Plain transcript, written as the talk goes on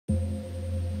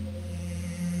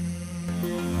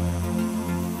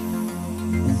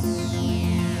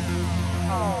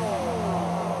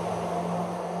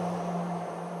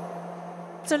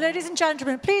So ladies and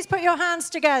gentlemen, please put your hands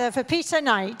together for Peter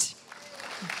Knight.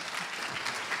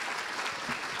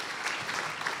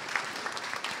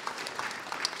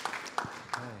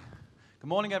 Good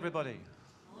morning, everybody.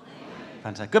 Morning.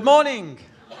 Fantastic. Good morning.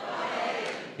 Good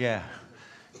morning. Yeah.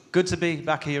 Good to be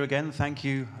back here again. Thank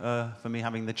you for me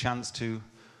having the chance to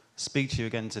speak to you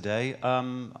again today.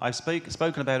 I've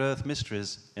spoken about earth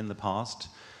mysteries in the past,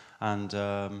 and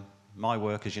my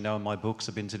work, as you know, in my books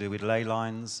have been to do with ley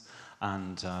lines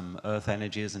and earth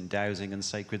energies and dowsing and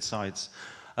sacred sites.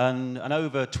 And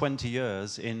over 20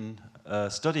 years in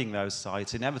studying those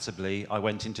sites, inevitably I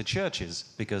went into churches,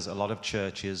 because a lot of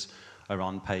churches are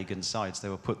on pagan sites. They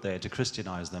were put there to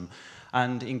Christianize them.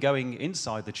 And in going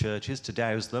inside the churches to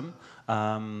douse them,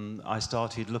 I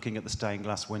started looking at the stained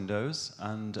glass windows,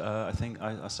 and I think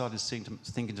I started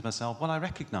thinking to myself, well, I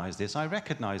recognize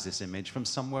this image from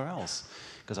somewhere else,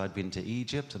 because I'd been to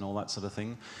Egypt and all that sort of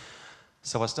thing.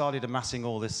 So I started amassing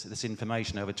all this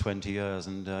information over 20 years,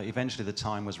 and eventually the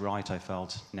time was right, I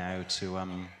felt, now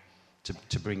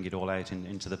to bring it all out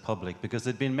into the public, because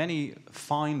there'd been many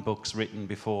fine books written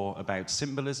before about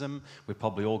symbolism. We've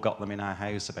probably all got them in our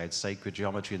house about sacred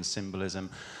geometry and symbolism.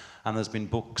 And there's been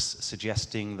books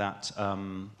suggesting that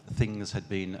things had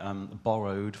been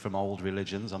borrowed from old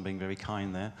religions. I'm being very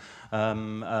kind there.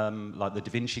 Like the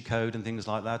Da Vinci Code and things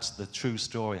like that. The true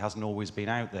story hasn't always been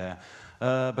out there.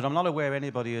 But I'm not aware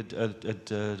anybody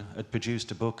had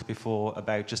produced a book before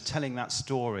about just telling that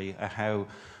story of how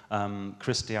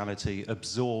Christianity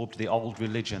absorbed the old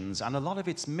religions and a lot of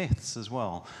its myths as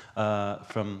well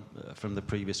from the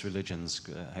previous religions,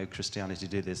 how Christianity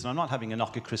did this. And I'm not having a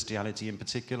knock at Christianity in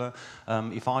particular.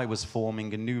 If I was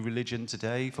forming a new religion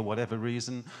today, for whatever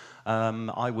reason,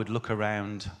 I would look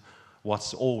around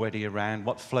what's already around,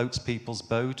 what floats people's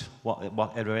boat,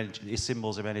 what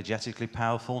symbols are energetically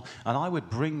powerful, and I would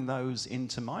bring those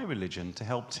into my religion to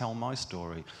help tell my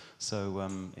story. So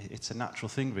it's a natural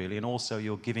thing, really, and also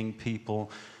you're giving people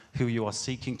who you are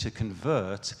seeking to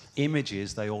convert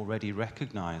images they already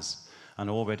recognize and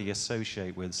already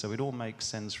associate with, so it all makes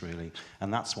sense, really,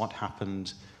 and that's what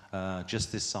happened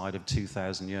just this side of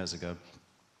 2,000 years ago.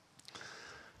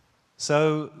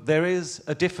 So there is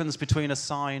a difference between a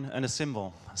sign and a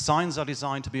symbol. Signs are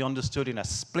designed to be understood in a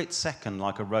split second,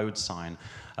 like a road sign.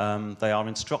 They are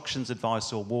instructions,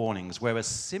 advice, or warnings, whereas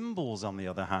symbols, on the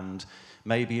other hand,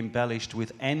 may be embellished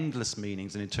with endless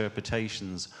meanings and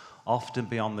interpretations, often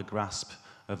beyond the grasp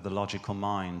of the logical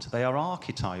mind. They are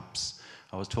archetypes.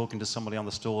 I was talking to somebody on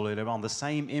the stall earlier on. The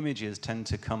same images tend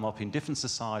to come up in different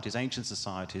societies, ancient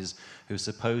societies, who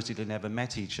supposedly never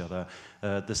met each other.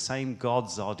 The same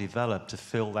gods are developed to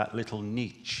fill that little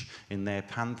niche in their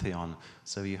pantheon.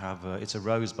 So you have, it's a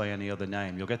rose by any other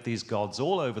name. You'll get these gods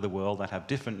all over the world that have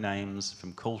different names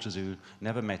from cultures who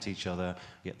never met each other,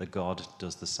 yet the god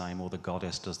does the same, or the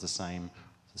goddess does the same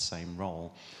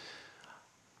role.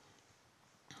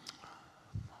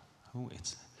 Oh,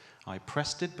 I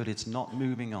pressed it, but it's not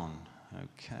moving on.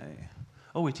 Okay.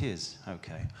 Oh, it is.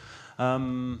 Okay.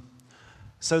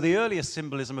 So the earliest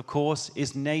symbolism, of course,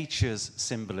 is nature's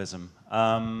symbolism.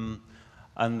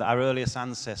 And our earliest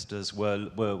ancestors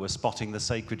were spotting the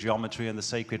sacred geometry and the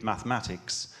sacred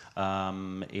mathematics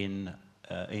in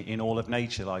all of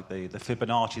nature, like the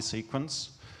Fibonacci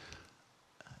sequence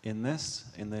in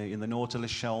the Nautilus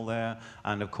shell there,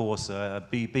 and of course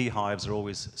beehives are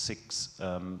always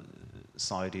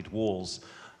six-sided walls,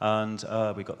 and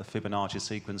we've got the Fibonacci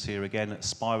sequence here again,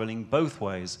 spiraling both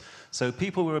ways. So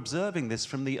people were observing this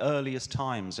from the earliest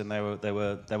times, and they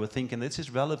were thinking, this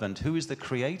is relevant. Who is the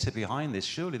creator behind this?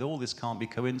 Surely all this can't be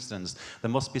coincidence.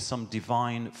 There must be some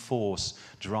divine force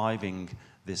driving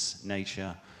this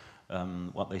nature,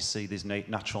 what they see, these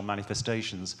natural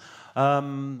manifestations.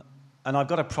 And I've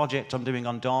got a project I'm doing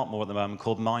on Dartmoor at the moment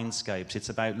called Mindscapes. It's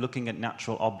about looking at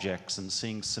natural objects and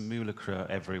seeing simulacra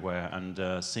everywhere,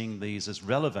 and seeing these as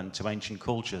relevant to ancient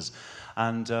cultures.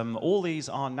 And all these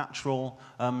are natural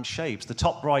shapes. The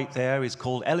top right there is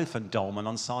called Elephant Dolmen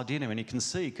on Sardinia, and you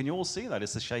can you all see that?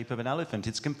 It's the shape of an elephant.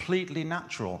 It's completely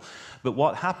natural. But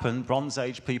what happened, Bronze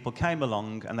Age people came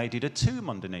along and they did a tomb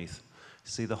underneath.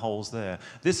 See the holes there.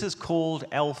 This is called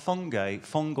El Fungi,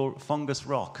 fungus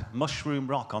rock, mushroom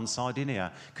rock on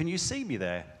Sardinia. Can you see me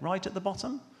there, right at the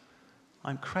bottom?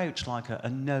 I'm crouched like a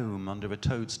gnome under a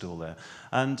toadstool there.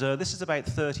 And this is about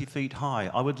 30 feet high.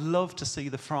 I would love to see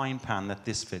the frying pan that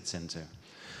this fits into.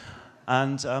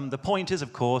 And the point is,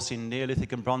 of course, in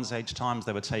Neolithic and Bronze Age times,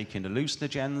 they were taking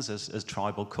hallucinogens, as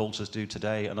tribal cultures do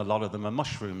today, and a lot of them are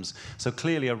mushrooms. So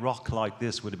clearly a rock like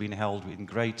this would have been held in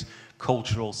great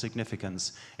cultural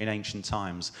significance in ancient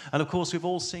times. And of course, we've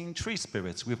all seen tree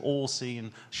spirits. We've all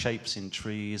seen shapes in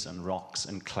trees and rocks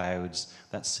and clouds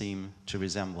that seem to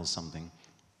resemble something.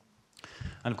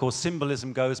 And of course,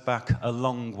 symbolism goes back a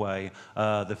long way.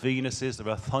 The Venuses, there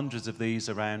are hundreds of these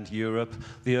around Europe.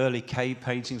 The early cave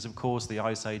paintings, of course, the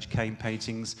Ice Age cave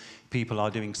paintings, people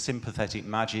are doing sympathetic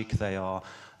magic. They are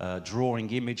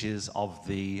drawing images of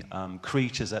the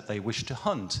creatures that they wish to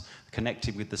hunt,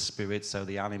 connected with the spirit, so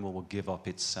the animal will give up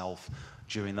itself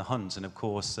during the hunt. And of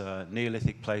course,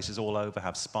 Neolithic places all over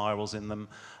have spirals in them.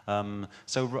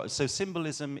 So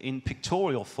symbolism in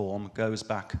pictorial form goes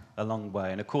back a long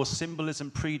way. And of course,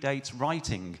 symbolism predates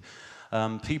writing.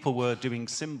 People were doing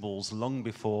symbols long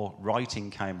before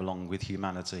writing came along with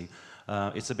humanity.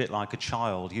 It's a bit like a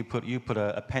child. You put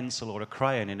a pencil or a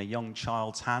crayon in a young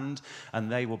child's hand,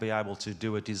 and they will be able to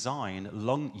do a design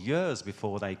years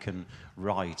before they can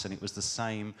write. And it was the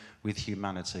same with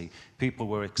humanity. People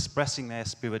were expressing their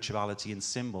spirituality in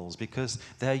symbols because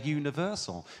they're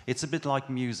universal. It's a bit like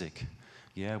music.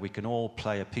 Yeah, we can all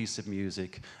play a piece of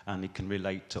music, and it can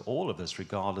relate to all of us,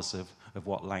 regardless of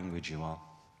what language you are,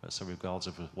 so regardless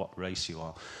of what race you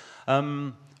are.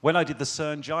 When I did the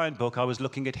CERN Giant book, I was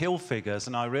looking at hill figures,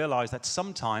 and I realized that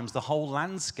sometimes the whole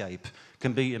landscape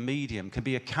can be a medium, can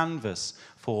be a canvas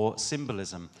for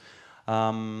symbolism.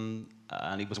 And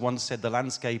it was once said the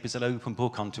landscape is an open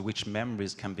book onto which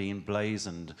memories can be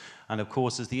emblazoned. And of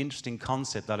course, there's the interesting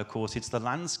concept that, of course, it's the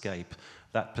landscape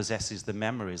that possesses the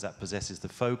memories, that possesses the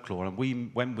folklore. And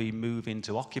when we move in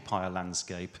to occupy a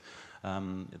landscape,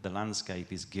 the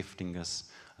landscape is gifting us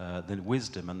the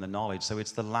wisdom and the knowledge. So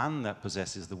it's the land that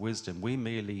possesses the wisdom. We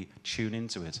merely tune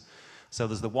into it. So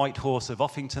there's the White Horse of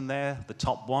Uffington there, the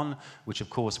top one, which of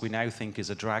course we now think is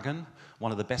a dragon.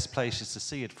 One of the best places to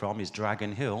see it from is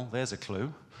Dragon Hill. There's a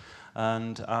clue.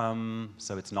 And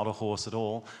so it's not a horse at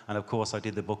all. And of course I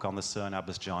did the book on the CERN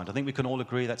Abyss Giant. I think we can all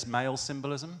agree that's male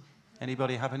symbolism.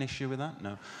 Anybody have an issue with that?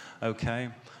 No? Okay.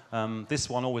 This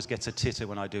one always gets a titter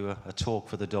when I do a talk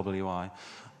for the WI.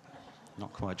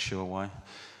 Not quite sure why.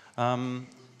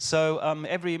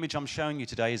 Every image I'm showing you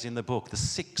today is in the book. There's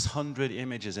 600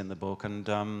 images in the book, and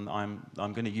I'm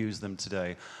going to use them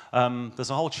today. There's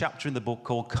a whole chapter in the book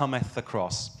called Cometh the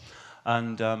Cross,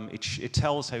 and it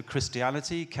tells how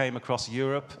Christianity came across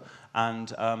Europe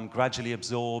and gradually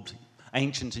absorbed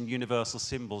ancient and universal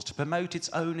symbols to promote its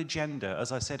own agenda.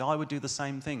 As I said, I would do the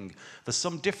same thing. There's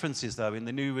some differences, though, in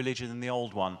the new religion and the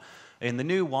old one. In the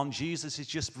new one, Jesus is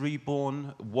just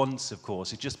reborn once, of course.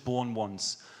 He's just born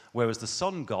once. Whereas the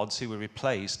sun gods who were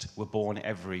replaced were born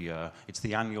every year. It's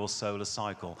the annual solar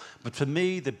cycle. But for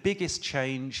me, the biggest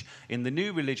change in the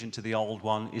new religion to the old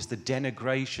one is the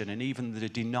denigration and even the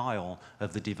denial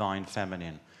of the divine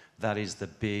feminine. That is the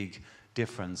big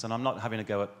difference. And I'm not having a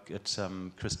go at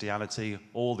Christianity.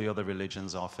 All the other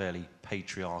religions are fairly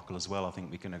patriarchal as well, I think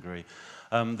we can agree.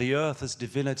 The earth as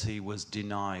divinity was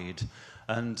denied.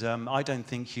 And I don't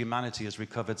think humanity has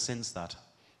recovered since that.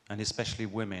 And especially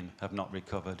women have not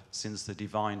recovered since the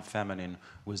divine feminine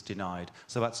was denied.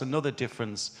 So that's another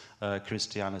difference,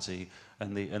 Christianity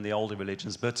and the older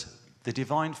religions. But the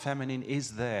divine feminine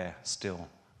is there still,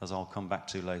 as I'll come back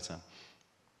to later.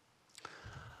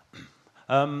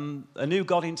 A New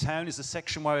God in Town is a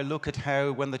section where I look at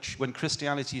how when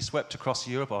Christianity swept across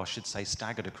Europe, or I should say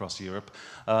staggered across Europe,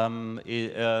 how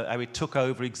it took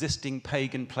over existing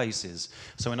pagan places.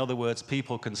 So in other words,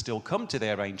 people can still come to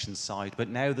their ancient site, but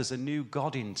now there's a new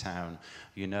God in town.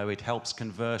 You know, it helps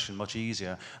conversion much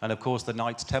easier. And of course, the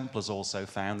Knights Templars also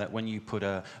found that when you put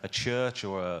a church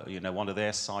or one of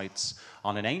their sites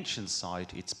on an ancient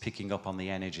site, it's picking up on the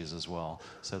energies as well.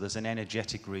 So there's an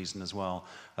energetic reason as well.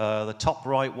 The top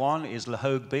right one is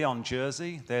Lahogby on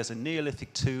Jersey. There's a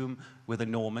Neolithic tomb with a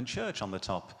Norman church on the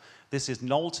top. This is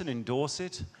Knowlton in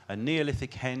Dorset, a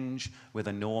Neolithic henge with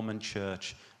a Norman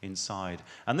church inside.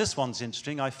 And this one's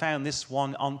interesting. I found this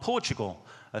one on Portugal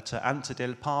at Anta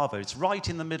del Parva. It's right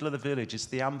in the middle of the village. It's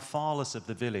the amphalis of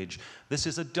the village. This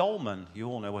is a dolmen. You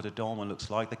all know what a dolmen looks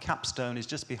like. The capstone is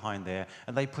just behind there,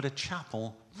 and they put a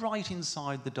chapel right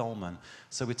inside the dolmen.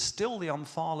 So it's still the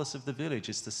amphalis of the village.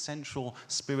 It's the central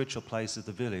spiritual place of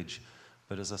the village.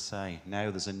 But as I say, now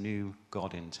there's a new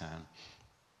God in town.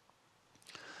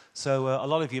 So a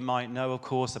lot of you might know, of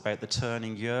course, about the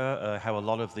turning year, how a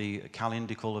lot of the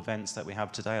calendrical events that we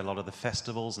have today, a lot of the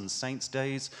festivals and saints'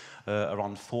 days are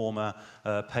on former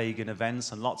pagan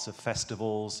events, and lots of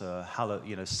festivals.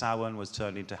 Samhain was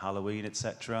turned into Halloween,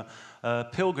 etc.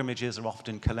 Pilgrimages are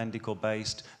often calendrical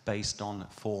based on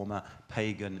former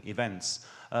pagan events.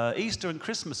 Easter and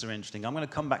Christmas are interesting. I'm going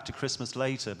to come back to Christmas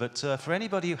later, but for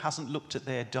anybody who hasn't looked at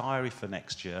their diary for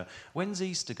next year, when's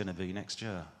Easter going to be next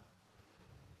year?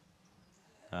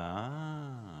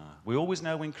 We always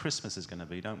know when Christmas is going to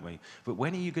be, don't we? But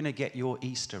when are you going to get your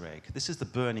Easter egg? This is the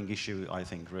burning issue, I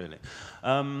think, really.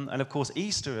 And of course,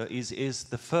 Easter is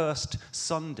the first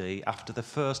Sunday after the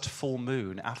first full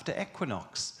moon after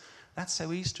equinox. That's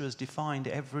how Easter is defined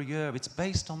every year. It's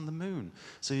based on the moon.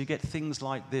 So you get things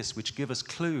like this, which give us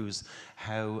clues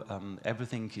how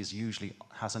everything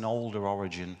has an older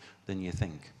origin than you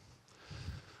think.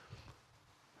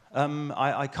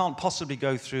 I can't possibly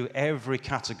go through every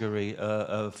category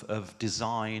of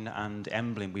design and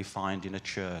emblem we find in a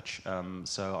church.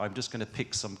 So I'm just going to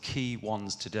pick some key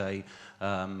ones today.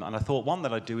 And I thought one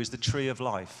that I'd do is the tree of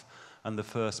life and the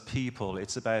first people.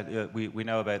 It's about, we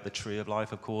know about the tree of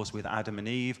life, of course, with Adam and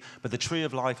Eve, but the tree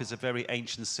of life is a very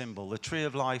ancient symbol. The tree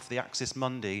of life, the axis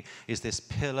mundi, is this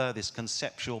pillar, this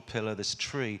conceptual pillar, this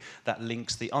tree that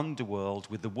links the underworld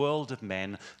with the world of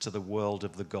men to the world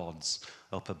of the gods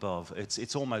up above.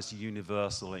 It's almost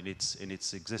universal in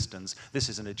its existence. This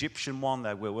is an Egyptian one,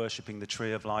 that we're worshipping the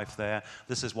tree of life there.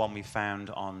 This is one we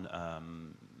found on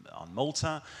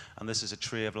Malta, and this is a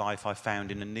tree of life I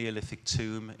found in a Neolithic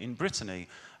tomb in Brittany,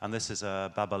 and this is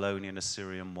a Babylonian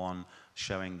Assyrian one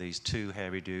showing these two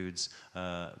hairy dudes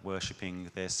worshipping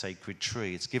their sacred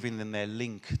tree. It's giving them their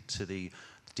link to the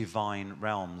divine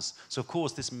realms. So of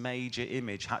course this major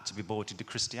image had to be brought into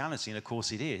Christianity, and of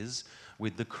course it is,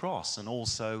 with the cross and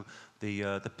also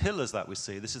the pillars that we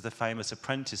see. This is the famous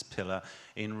apprentice pillar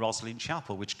in Roslin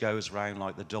Chapel, which goes around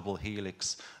like the double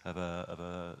helix of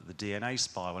the DNA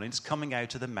spiral, and it's coming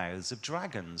out of the mouths of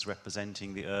dragons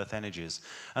representing the earth energies.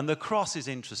 And the cross is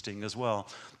interesting as well.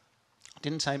 It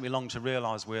didn't take me long to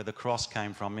realize where the cross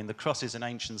came from. I mean, the cross is an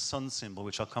ancient sun symbol,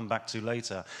 which I'll come back to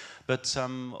later. But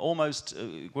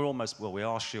we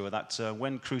are sure that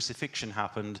when crucifixion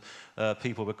happened,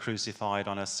 people were crucified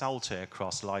on a saltire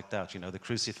cross like that. You know, the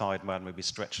crucified man would be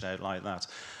stretched out like that.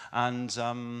 And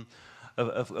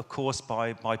of course,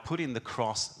 by putting the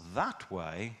cross that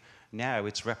way, now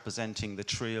it's representing the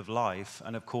tree of life.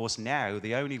 And of course, now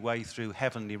the only way through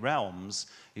heavenly realms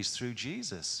is through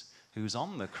Jesus, who's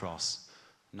on the cross.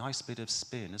 Nice bit of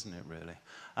spin, isn't it, really?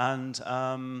 And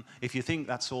if you think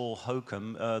that's all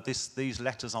hokum, these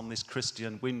letters on this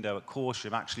Christian window at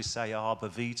Corsham actually say Arbor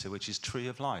Vitae, which is tree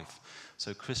of life.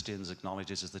 So Christians acknowledge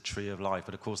this as the tree of life.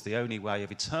 But of course, the only way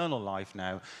of eternal life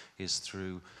now is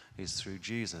through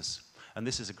Jesus. And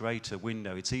this is a greater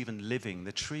window. It's even living.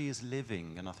 The tree is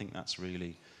living, and I think that's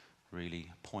really,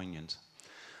 really poignant.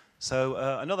 So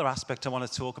another aspect I want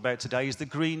to talk about today is the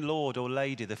green lord or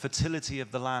lady, the fertility of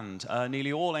the land.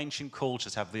 Nearly all ancient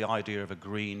cultures have the idea of a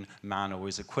green man or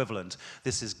his equivalent.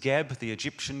 This is Geb, the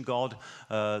Egyptian god,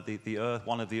 the earth,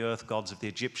 one of the earth gods of the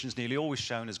Egyptians, nearly always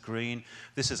shown as green.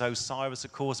 This is Osiris,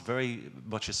 of course, very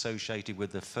much associated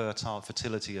with the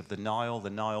fertility of the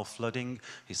Nile flooding.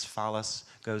 His phallus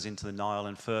goes into the Nile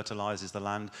and fertilizes the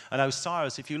land. And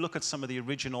Osiris, if you look at some of the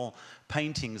original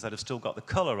paintings that have still got the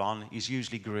color on, is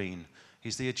usually green.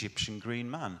 He's the Egyptian green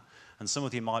man. And some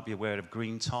of you might be aware of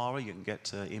Green Tara. You can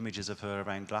get images of her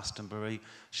around Glastonbury.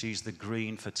 She's the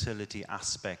green fertility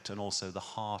aspect and also the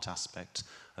heart aspect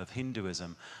of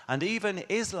Hinduism. And even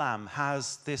Islam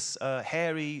has this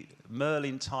hairy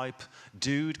Merlin-type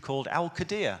dude called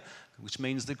Al-Qadir, which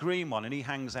means the green one. And he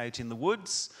hangs out in the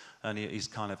woods, and he's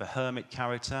kind of a hermit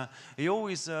character. He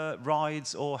always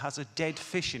rides or has a dead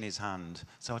fish in his hand.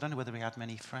 So I don't know whether he had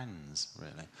many friends,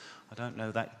 really. I don't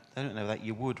know that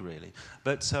you would, really.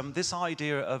 But this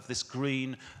idea of this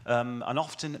green, and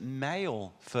often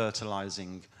male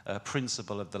fertilizing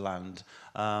principle of the land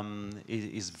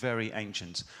is very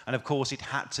ancient. And of course, it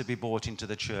had to be brought into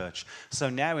the church. So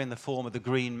now in the form of the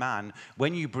green man,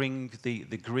 when you bring the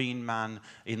green man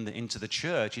into the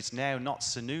church, it's now not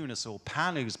Sanunus or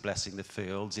Pan who's blessing the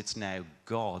fields, it's now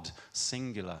God,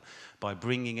 singular, by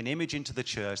bringing an image into the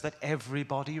church that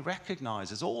everybody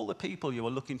recognizes. All the people you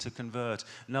are looking to convert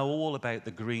know all about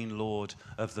the green lord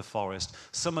of the forest.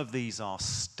 Some of these are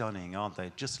stunning, aren't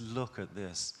they? Just look at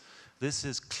this. This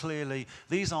is clearly,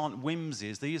 these aren't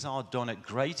whimsies, these are done at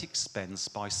great expense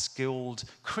by skilled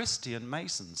Christian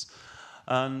masons.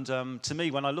 And to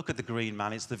me, when I look at the green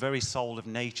man, it's the very soul of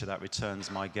nature that returns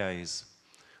my gaze.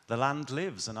 the land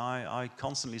lives. And I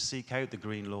constantly seek out the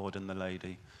Green Lord and the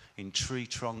Lady in tree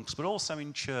trunks, but also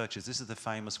in churches. This is the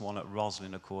famous one at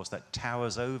Roslin, of course, that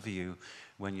towers over you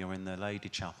when you're in the Lady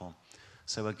Chapel.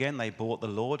 So again, they brought the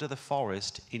Lord of the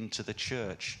Forest into the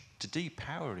church to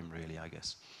depower him, really, I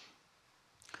guess.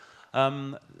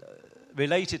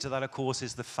 Related to that, of course,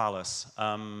 is the phallus.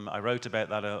 I wrote about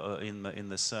that in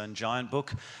the CERN Giant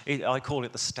book. I call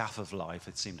it the staff of life.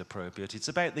 It seemed appropriate. It's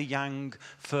about the yang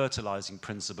fertilizing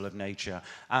principle of nature.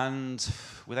 And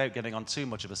without getting on too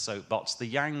much of a soapbox, the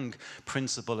yang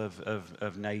principle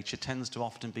of nature tends to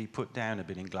often be put down a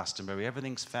bit in Glastonbury.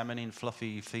 Everything's feminine,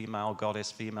 fluffy, female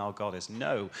goddess, female goddess.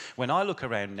 No. When I look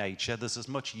around nature, there's as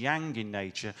much yang in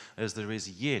nature as there is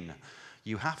yin.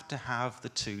 You have to have the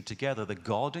two together. The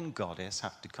god and goddess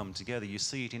have to come together. You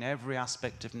see it in every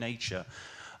aspect of nature.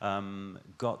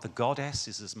 The goddess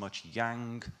is as much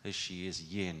yang as she is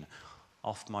yin.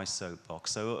 Off my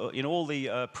soapbox. So in all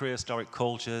the prehistoric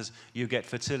cultures, you get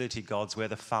fertility gods where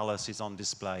the phallus is on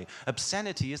display.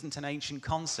 Obscenity isn't an ancient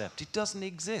concept. It doesn't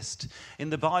exist. In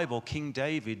the Bible, King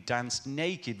David danced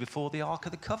naked before the Ark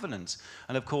of the Covenant.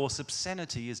 And of course,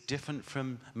 obscenity is different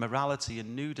from morality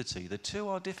and nudity. The two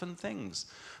are different things.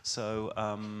 So,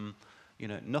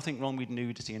 nothing wrong with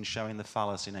nudity and showing the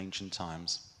phallus in ancient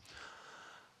times.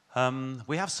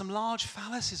 We have some large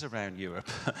phalluses around Europe.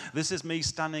 This is me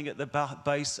standing at the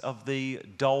base of the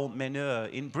Dol Meneur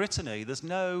in Brittany. There's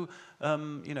no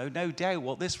doubt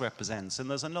what this represents. And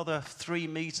there's another 3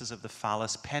 meters of the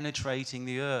phallus penetrating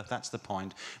the earth. That's the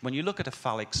point. When you look at a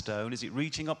phallic stone, is it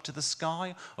reaching up to the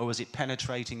sky or is it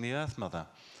penetrating the earth mother?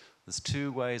 There's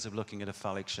 2 ways of looking at a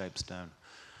phallic-shaped stone.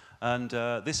 And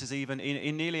this is even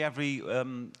in nearly every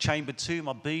chambered tomb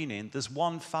I've been in, there's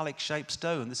one phallic-shaped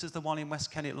stone. This is the one in West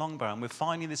Kennet Longbarrow. And we're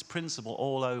finding this principle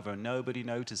all over, and nobody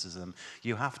notices them.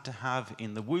 You have to have,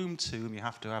 in the womb tomb, you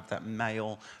have to have that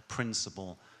male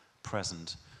principle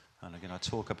present. And again, I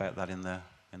talk about that in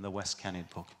the West Kennet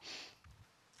book.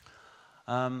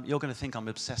 You're going to think I'm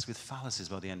obsessed with phalluses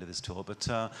by the end of this tour, but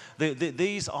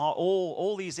these are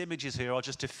all these images here are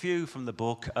just a few from the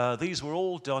book. These were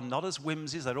all done not as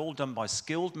whimsies; they're all done by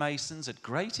skilled masons at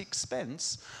great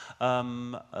expense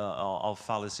of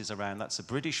phalluses around. That's a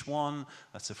British one,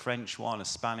 that's a French one, a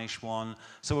Spanish one.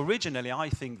 So originally, I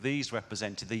think these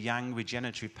represented the yang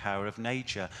regenerative power of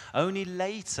nature. Only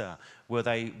later were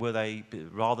they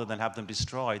rather than have them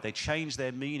destroyed, they changed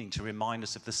their meaning to remind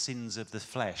us of the sins of the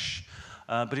flesh.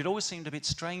 But it always seemed a bit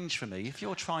strange for me. If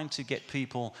you're trying to get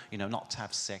people, not to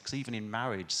have sex, even in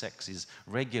marriage, sex is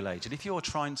regulated. If you're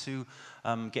trying to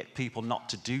get people not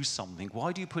to do something,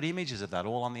 why do you put images of that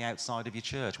all on the outside of your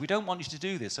church? We don't want you to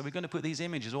do this, so we're going to put these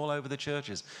images all over the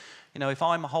churches. If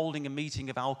I'm holding a meeting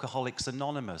of Alcoholics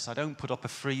Anonymous, I don't put up a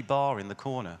free bar in the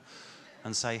corner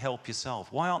and say, help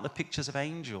yourself. Why aren't the pictures of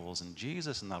angels and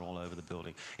Jesus and that all over the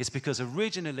building? It's because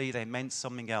originally they meant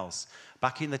something else.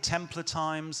 Back in the Templar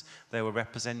times, they were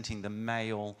representing the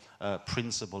male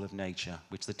principle of nature,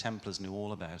 which the Templars knew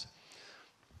all about.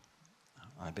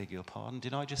 I beg your pardon,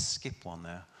 did I just skip one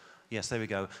there? Yes, there we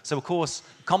go. So, of course,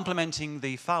 complementing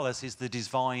the phallus is the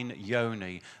divine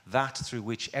yoni, that through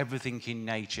which everything in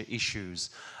nature issues.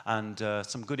 And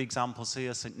some good examples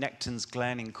here, St. Nectan's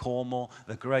Glen in Cornwall,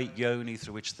 the great yoni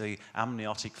through which the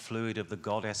amniotic fluid of the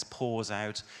goddess pours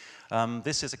out.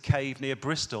 This is a cave near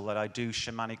Bristol that I do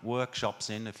shamanic workshops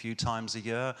in a few times a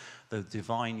year. The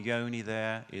divine yoni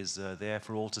there is there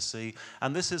for all to see.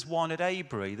 And this is one at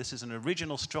Avebury. This is an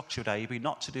original structure at Avebury,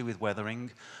 not to do with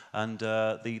weathering. And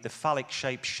the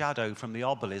phallic-shaped shadow from the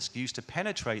obelisk used to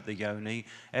penetrate the yoni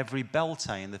every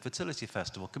Beltane, the fertility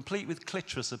festival, complete with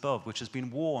clitoris above, which has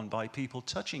been worn by people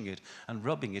touching it and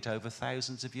rubbing it over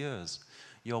thousands of years.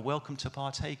 You're welcome to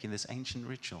partake in this ancient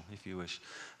ritual, if you wish.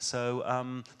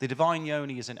 So the divine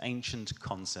yoni is an ancient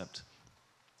concept.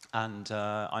 And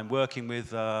I'm working with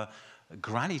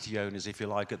granite yonis, if you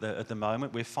like, at the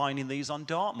moment. We're finding these on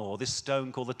Dartmoor. This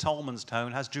stone called the Tolman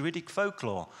Stone has Druidic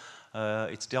folklore.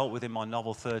 It's dealt with in my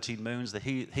novel 13 Moons. The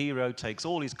hero takes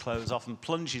all his clothes off and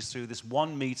plunges through this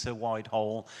 1 meter wide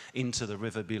hole into the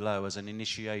river below as an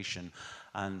initiation.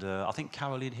 And I think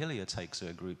Caroline Hillier takes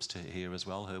her groups to here as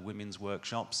well, her women's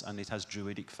workshops, and it has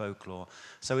Druidic folklore.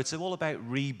 So it's all about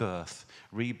rebirth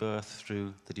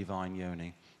through the divine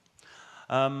yoni.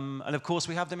 And of course,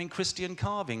 we have them in Christian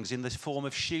carvings in the form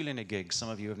of shilinagigs. Some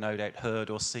of you have no doubt heard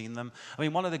or seen them. I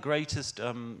mean, one of the greatest,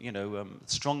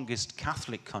 strongest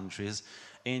Catholic countries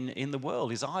in the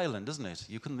world is Ireland, isn't it?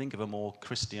 You couldn't think of a more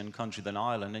Christian country than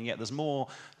Ireland, and yet there's more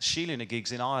shíleanna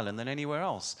gigs in Ireland than anywhere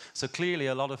else. So clearly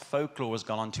a lot of folklore has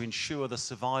gone on to ensure the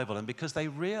survival, and because they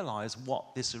realise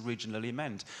what this originally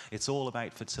meant. It's all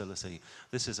about fertility.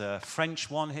 This is a French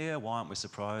one here. Why aren't we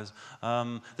surprised?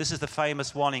 This is the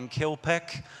famous one in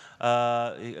Kilpeck.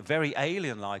 Very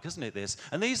alien-like, isn't it, this?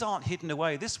 And these aren't hidden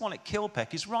away. This one at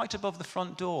Kilpeck is right above the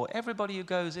front door. Everybody who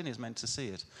goes in is meant to see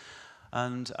it.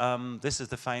 And this is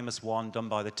the famous one done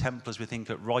by the Templars, we think,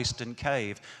 at Royston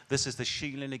Cave. This is the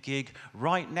shíleanna gig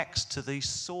right next to the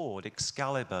sword,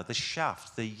 Excalibur, the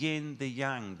shaft, the yin, the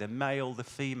yang, the male, the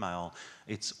female.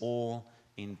 It's all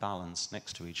in balance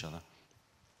next to each other.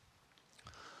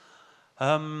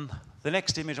 The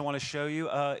next image I want to show you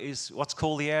is what's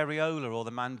called the areola or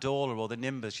the mandorla or the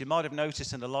nimbus. You might have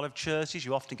noticed in a lot of churches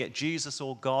you often get Jesus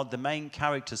or God, the main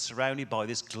character, surrounded by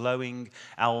this glowing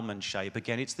almond shape.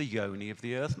 Again, it's the yoni of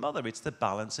the Earth Mother. It's the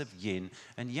balance of yin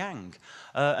and yang.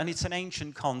 And it's an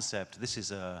ancient concept. This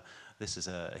is a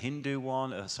Hindu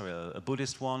one, a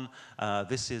Buddhist one.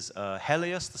 This is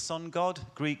Helios, the sun god,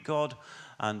 Greek god.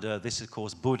 And this is, of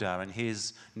course, Buddha, and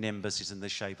his nimbus is in the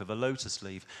shape of a lotus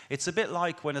leaf. It's a bit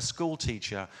like when a school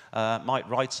teacher might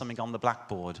write something on the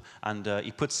blackboard, and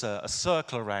he puts a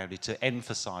circle around it to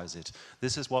emphasize it.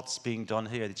 This is what's being done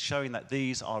here. It's showing that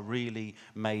these are really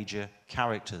major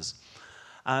characters.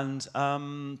 And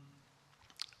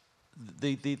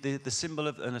the symbol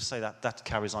of, and I say that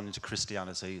carries on into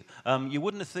Christianity. You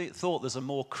wouldn't have thought there's a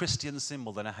more Christian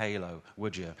symbol than a halo,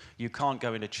 would you? You can't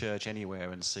go into church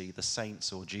anywhere and see the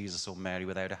saints or Jesus or Mary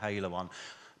without a halo on,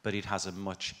 but it has a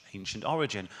much ancient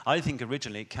origin. I think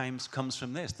originally it comes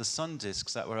from this, the sun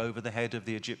discs that were over the head of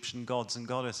the Egyptian gods and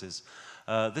goddesses.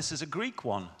 This is a Greek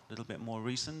one, a little bit more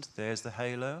recent. There's the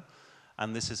halo,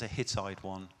 and this is a Hittite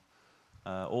one.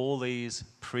 All these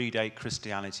predate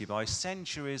Christianity by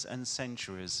centuries and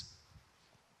centuries.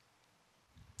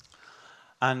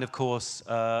 And of course,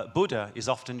 Buddha is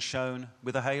often shown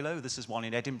with a halo. This is one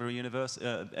in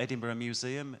Edinburgh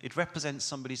Museum. It represents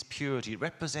somebody's purity. It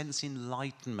represents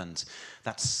enlightenment,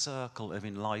 that circle of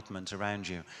enlightenment around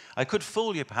you. I could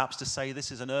fool you perhaps to say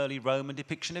this is an early Roman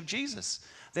depiction of Jesus.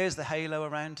 There's the halo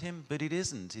around him, but it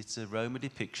isn't. It's a Roman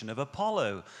depiction of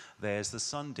Apollo. There's the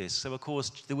sun disk. So, of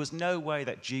course, there was no way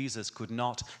that Jesus could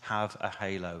not have a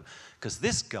halo, because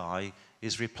this guy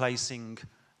is replacing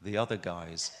the other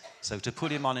guys. So to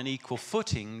put him on an equal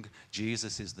footing,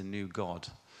 Jesus is the new God.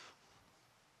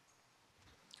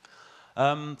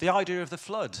 The idea of the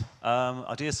flood.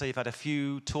 I dare say you've had a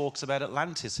few talks about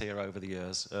Atlantis here over the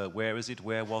years. Where is it?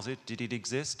 Where was it? Did it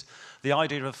exist? The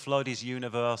idea of flood is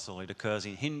universal. It occurs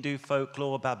in Hindu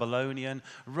folklore, Babylonian,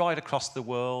 right across the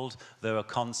world. There are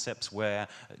concepts where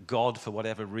God, for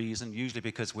whatever reason, usually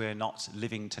because we're not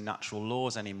living to natural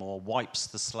laws anymore, wipes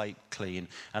the slate clean,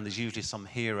 and there's usually some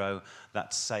hero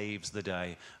that saves the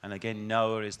day. And again,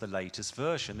 Noah is the latest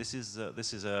version. This is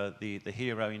the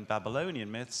hero in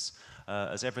Babylonian myths.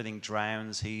 As everything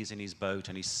drowns, he's in his boat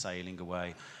and he's sailing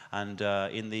away. And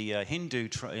in the Hindu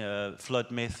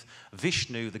flood myth,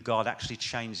 Vishnu, the god, actually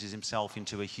changes himself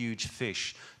into a huge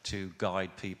fish to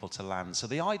guide people to land. So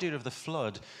the idea of the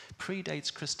flood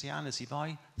predates Christianity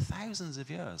by thousands of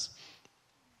years.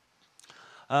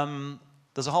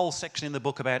 There's a whole section in the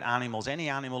book about animals. Any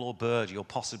animal or bird you'll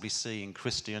possibly see in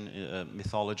Christian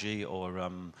mythology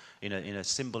or in a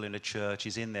symbol in a church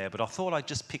is in there. But I thought I'd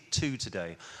just pick two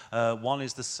today. One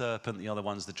is the serpent, the other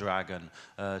one's the dragon.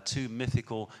 Two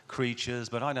mythical creatures,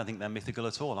 but I don't think they're mythical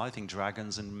at all. I think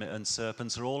dragons and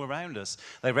serpents are all around us.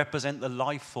 They represent the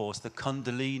life force, the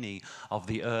kundalini of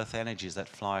the earth energies that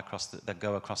fly across, that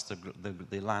go across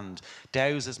the land.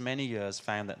 Dowsers many years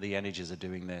found that the energies are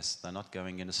doing this. They're not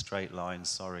going in a straight line.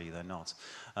 Sorry, they're not.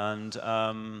 And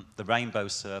the rainbow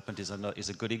serpent is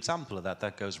a good example of that.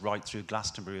 That goes right through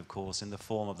Glastonbury, of course, in the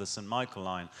form of the St. Michael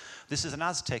line. This is an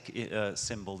Aztec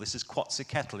symbol. This is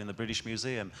Quetzalcoatl in the British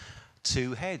Museum.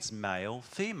 Two heads, male,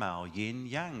 female, yin,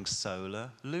 yang, solar,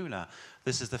 lunar.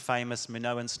 This is the famous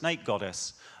Minoan snake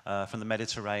goddess from the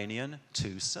Mediterranean.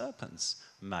 Two serpents,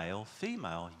 male,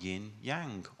 female, yin,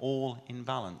 yang, all in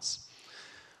balance.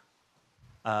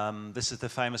 This is the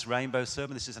famous rainbow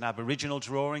serpent. This is an Aboriginal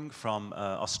drawing from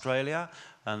Australia.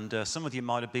 And some of you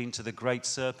might have been to the Great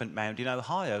Serpent Mound in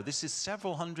Ohio. This is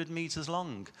several hundred meters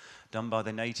long, done by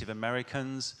the Native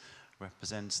Americans.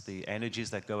 Represents the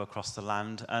energies that go across the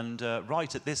land. And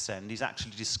right at this end, he's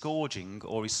actually disgorging,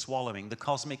 or he's swallowing, the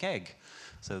cosmic egg.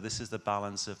 So this is the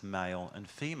balance of male and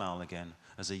female again,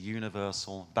 as a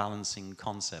universal balancing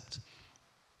concept.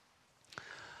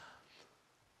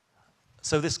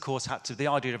 So this course had to, the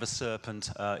idea of a serpent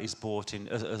is brought in,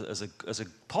 as a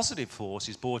positive force,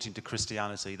 is brought into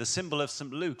Christianity. The symbol of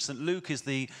St. Luke. St. Luke is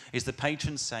the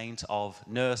patron saint of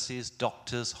nurses,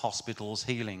 doctors, hospitals,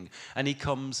 healing. And he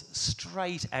comes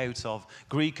straight out of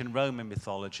Greek and Roman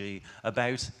mythology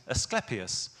about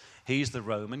Asclepius. He's the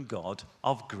Roman god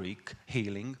of Greek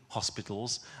healing,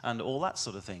 hospitals, and all that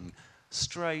sort of thing.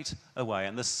 Straight away.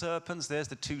 And the serpents, there's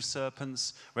the two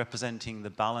serpents representing the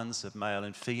balance of male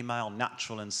and female,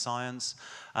 natural and science.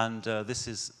 And this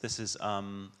is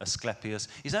Asclepius.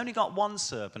 He's only got one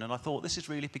serpent, and I thought this is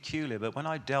really peculiar, but when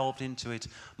I delved into it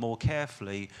more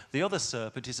carefully, the other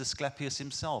serpent is Asclepius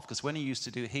himself, because when he used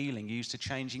to do healing, he used to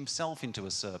change himself into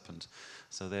a serpent.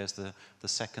 So there's the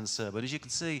second serpent. As you can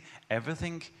see,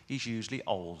 everything is usually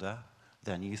older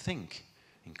than you think,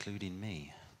 including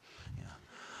me.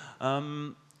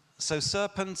 So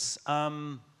serpents,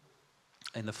 in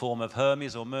the form of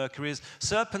Hermes or Mercury's,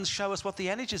 serpents show us what the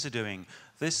energies are doing.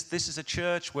 This is a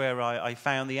church where I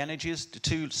found the energies. The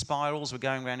two spirals were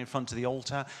going around in front of the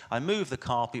altar. I moved the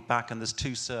carpet back, and there's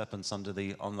two serpents on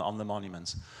the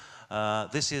monument.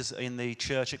 This is in the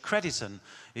church at Crediton.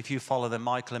 If you follow the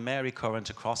Michael and Mary current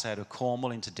across out of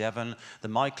Cornwall into Devon, the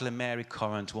Michael and Mary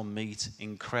current will meet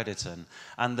in Crediton.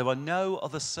 And there were no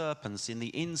other serpents in the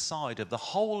inside of the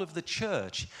whole of the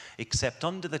church except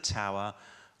under the tower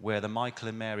where the Michael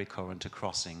and Mary current are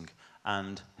crossing.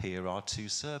 And here are two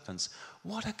serpents.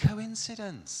 What a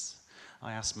coincidence,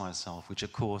 I asked myself, which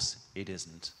of course it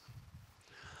isn't.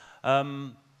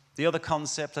 The other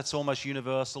concept that's almost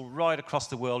universal right across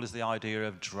the world is the idea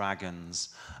of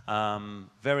dragons.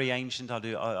 Very ancient.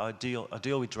 I deal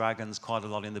with dragons quite a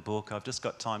lot in the book. I've just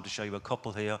got time to show you a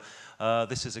couple here.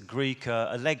 This is a Greek,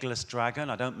 a legless dragon.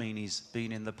 I don't mean he's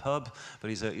been in the pub, but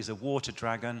he's a water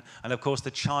dragon. And of course,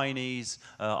 the Chinese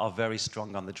are very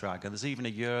strong on the dragon. There's even a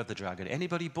year of the dragon.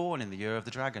 Anybody born in the year of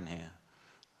the dragon here?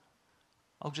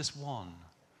 Oh, just one.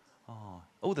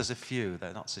 Oh, there's a few.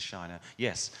 They're not so shy now.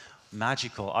 Yes.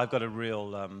 Magical. I've got a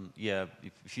real,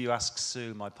 if you ask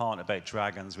Sue, my partner, about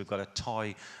dragons, we've got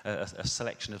a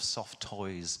selection of soft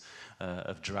toys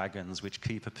of dragons which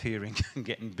keep appearing and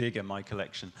getting bigger, my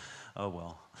collection. Oh,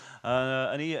 well.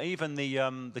 And even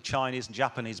the Chinese and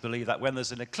Japanese believe that when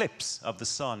there's an eclipse of the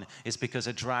sun, it's because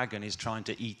a dragon is trying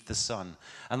to eat the sun.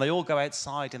 And they all go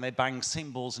outside and they bang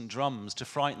cymbals and drums to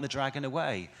frighten the dragon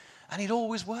away. And it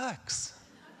always works.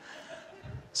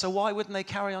 So why wouldn't they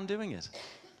carry on doing it?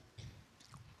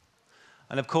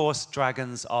 And of course,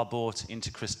 dragons are brought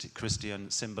into Christian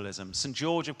symbolism. St.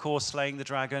 George, of course, slaying the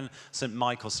dragon. St.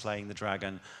 Michael slaying the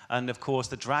dragon. And of course,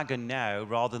 the dragon now,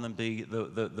 rather than be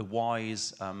the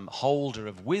wise holder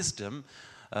of wisdom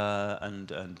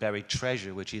and buried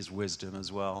treasure, which is wisdom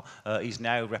as well, he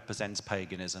now represents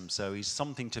paganism. So he's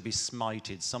something to be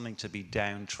smited, something to be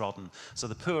downtrodden. So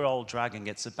the poor old dragon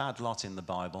gets a bad lot in the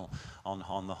Bible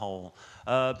on the whole.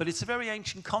 But it's a very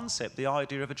ancient concept, the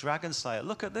idea of a dragon slayer.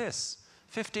 Look at this.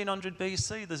 1500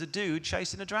 BC, there's a dude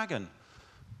chasing a dragon,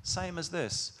 same as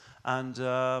this. And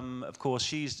of course,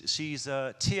 she's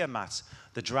Tiamat,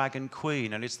 the dragon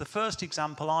queen. And it's the first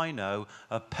example I know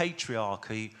of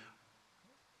patriarchy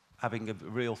having a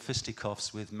real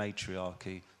fisticuffs with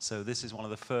matriarchy. So this is one of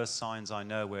the first signs I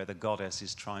know where the goddess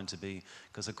is trying to be,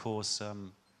 because of course,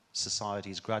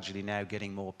 society is gradually now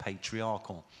getting more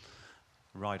patriarchal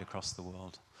right across the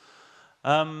world.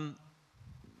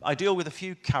 I deal with a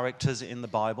few characters in the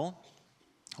Bible.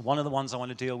 One of the ones I want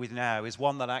to deal with now is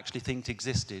one that I actually think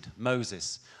existed,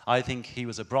 Moses. I think he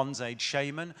was a Bronze Age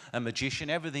shaman, a magician.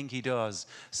 Everything he does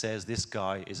says this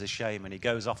guy is a shaman. He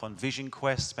goes off on vision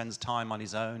quests, spends time on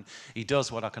his own. He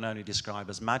does what I can only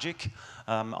describe as magic.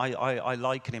 I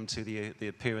liken him to the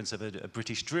appearance of a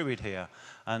British druid here.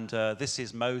 And this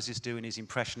is Moses doing his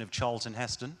impression of Charlton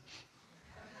Heston.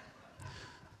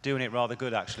 Doing it rather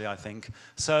good, actually, I think.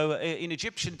 So in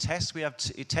Egyptian texts, we have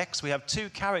two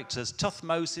characters,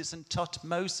 Tuthmosis and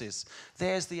Tutmosis.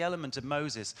 There's the element of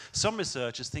Moses. Some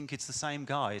researchers think it's the same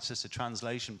guy. It's just a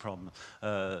translation problem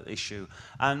issue.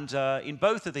 And in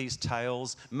both of these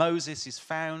tales, Moses is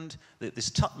found, this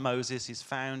Tutmosis is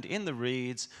found in the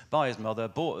reeds by his mother,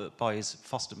 by his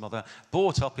foster mother,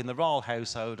 brought up in the royal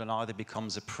household, and either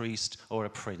becomes a priest or a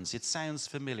prince. It sounds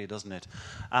familiar, doesn't it?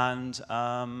 And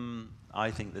I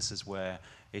think this is where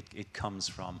it comes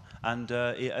from. And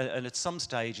at some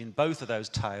stage in both of those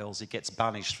tales, it gets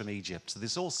banished from Egypt. So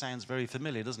this all sounds very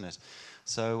familiar, doesn't it?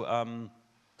 So,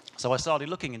 so I started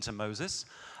looking into Moses.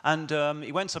 And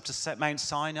he went up to Mount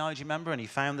Sinai, do you remember? And he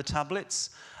found the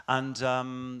tablets. And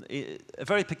a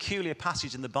very peculiar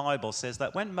passage in the Bible says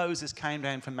that when Moses came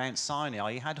down from Mount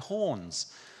Sinai, he had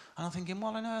horns. And I'm thinking,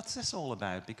 what on earth is this all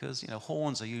about? Because, you know,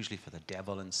 horns are usually for the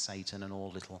devil and Satan and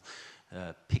all little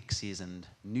pixies and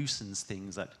nuisance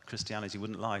things that Christianity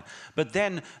wouldn't like. But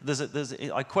then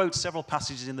I quote several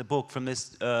passages in the book from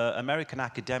this American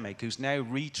academic who's now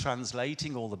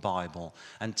retranslating all the Bible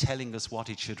and telling us what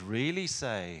it should really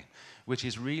say, which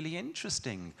is really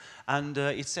interesting. And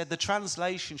it said the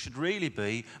translation should really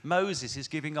be, Moses is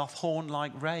giving off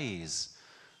horn-like rays.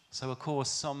 So, of course,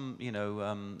 some, you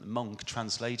know, monk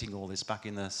translating all this back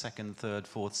in the 2nd, 3rd,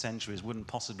 4th centuries wouldn't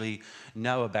possibly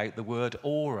know about the word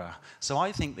aura. So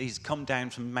I think he's come down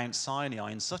from Mount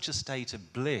Sinai in such a state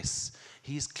of bliss.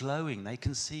 He's glowing. They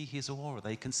can see his aura.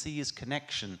 They can see his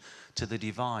connection to the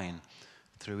divine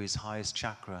through his highest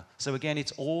chakra. So again,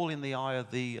 it's all in the eye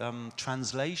of the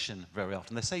translation very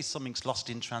often. They say something's lost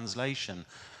in translation,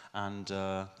 and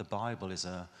the Bible is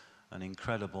an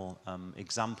incredible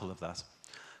example of that.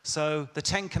 So the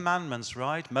 10 Commandments,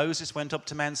 right? Moses went up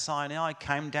to Mount Sinai,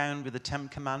 came down with the 10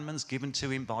 Commandments given to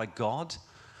him by God.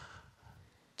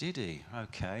 Did he?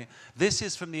 Okay. This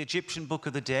is from the Egyptian Book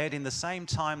of the Dead in the same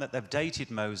time that they've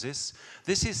dated Moses.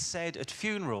 This is said at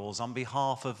funerals on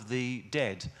behalf of the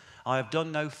dead. I have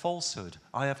done no falsehood.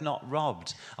 I have not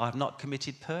robbed. I have not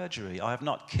committed perjury. I have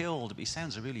not killed. He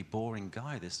sounds a really boring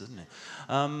guy, this, doesn't it?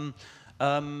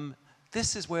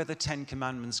 This is where the 10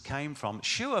 Commandments came from.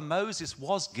 Sure, Moses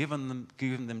was given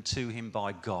them to him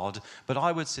by God, but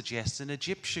I would suggest an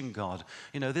Egyptian God.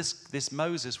 You know, this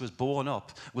Moses was brought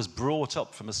up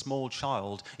from a small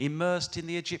child, immersed in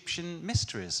the Egyptian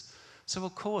mysteries. So,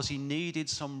 of course, he needed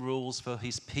some rules for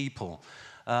his people.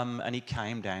 And he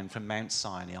came down from Mount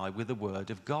Sinai with the word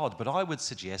of God. But I would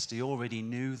suggest he already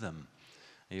knew them.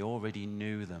 He already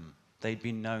knew them. They'd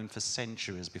been known for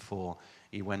centuries before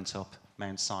he went up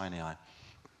Mount Sinai.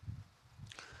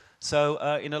 So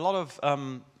in a lot of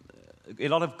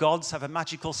gods have a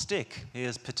magical stick.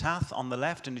 Here's Ptah on the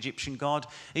left, an Egyptian god.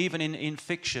 Even in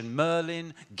fiction,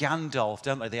 Merlin, Gandalf,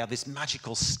 don't they? They have this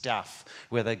magical staff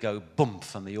where they go bump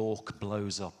and the orc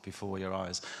blows up before your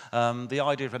eyes. The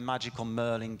idea of a magical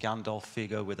Merlin, Gandalf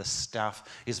figure with a staff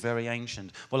is very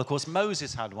ancient. Well, of course,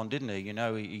 Moses had one, didn't he? You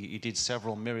know, he did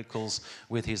several miracles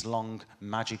with his long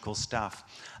magical staff.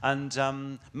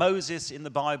 And Moses in the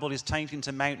Bible is taken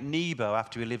to Mount Nebo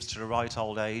after he lives to a ripe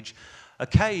old age. A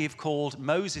cave called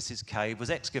Moses' Cave was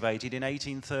excavated in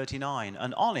 1839,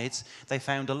 and on it they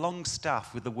found a long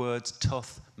staff with the words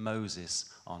 "Tuth Moses"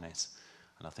 on it.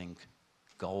 And I think,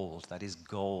 gold, that is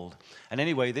gold. And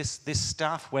anyway, this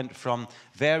staff went from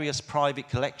various private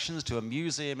collections to a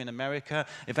museum in America,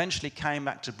 eventually came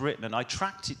back to Britain, and I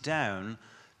tracked it down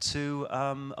to,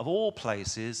 of all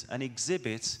places, an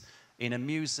exhibit in a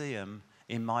museum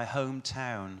in my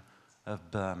hometown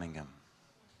of Birmingham.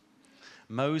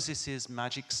 Moses'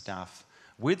 magic staff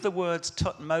with the words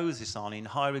 "Tut Moses" on in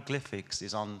hieroglyphics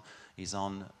is on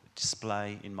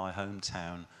display in my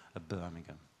hometown of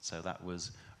Birmingham. So that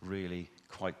was really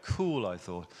quite cool, I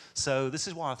thought. So this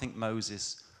is why I think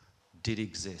Moses did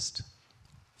exist,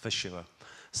 for sure.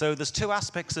 So there's two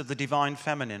aspects of the divine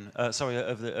feminine,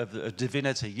 of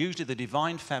divinity. Usually the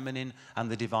divine feminine and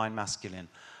the divine masculine.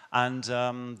 And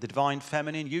the divine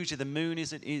feminine, usually the moon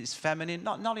is feminine.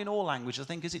 Not in all languages, I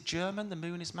think. Is it German? The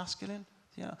moon is masculine?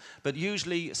 Yeah. But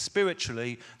usually,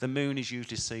 spiritually, the moon is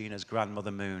usually seen as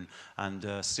Grandmother Moon. And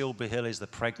Silbury Hill is the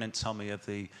pregnant tummy of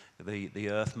the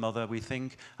Earth Mother, we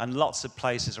think. And lots of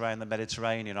places around the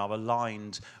Mediterranean are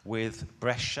aligned with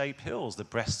breast-shaped hills, the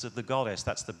breasts of the goddess.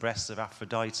 That's the breasts of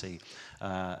Aphrodite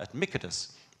at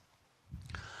Mykonos.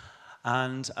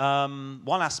 And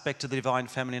one aspect of the divine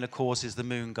feminine, of course, is the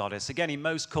moon goddess. Again, in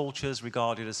most cultures,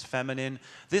 regarded as feminine.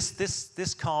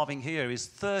 This carving here is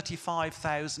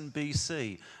 35,000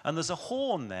 BC. And there's a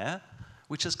horn there,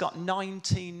 which has got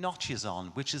 19 notches on,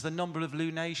 which is the number of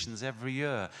lunations every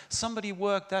year. Somebody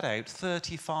worked that out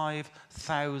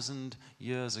 35,000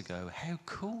 years ago. How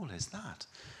cool is that?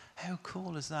 How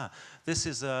cool is that? This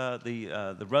is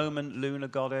the Roman lunar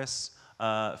goddess.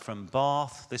 From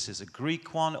Bath. This is a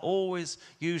Greek one, always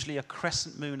usually a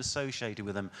crescent moon associated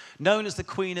with them, known as the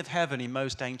Queen of Heaven in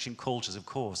most ancient cultures, of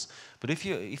course. But if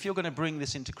you're going to bring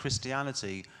this into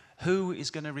Christianity, who is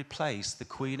going to replace the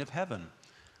Queen of Heaven?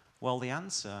 Well, the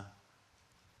answer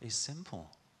is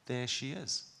simple. There she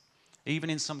is.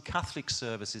 Even in some Catholic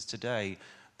services today,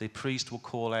 the priest will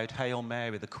call out, "Hail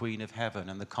Mary, the Queen of Heaven,"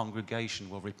 and the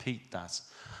congregation will repeat that.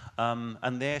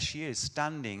 And there she is,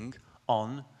 standing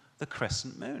on the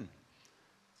crescent moon.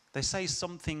 They say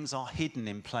some things are hidden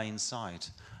in plain sight.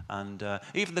 And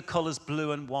even the colours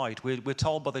blue and white, we're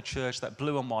told by the church that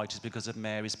blue and white is because of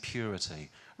Mary's purity.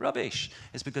 Rubbish.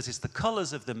 It's because it's the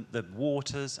colours of the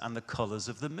waters and the colours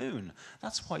of the moon.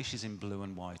 That's why she's in blue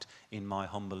and white, in my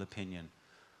humble opinion.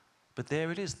 But there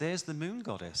it is. There's the moon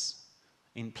goddess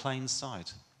in plain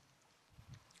sight.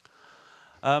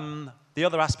 The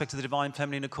other aspect of the divine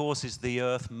feminine, of course, is the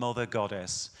earth mother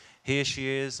goddess. Here she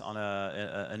is on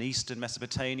an eastern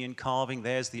Mesopotamian carving.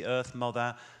 There's the earth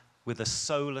mother with the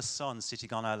solar sun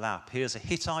sitting on her lap. Here's a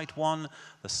Hittite one,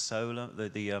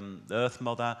 the earth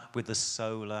mother with the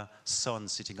solar sun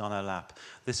sitting on her lap.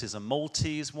 This is a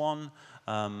Maltese one.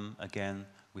 Again,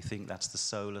 we think that's the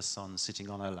solar sun sitting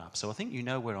on her lap. So I think you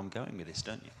know where I'm going with this,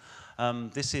 don't you?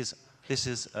 This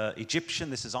is Egyptian.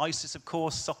 This is Isis, of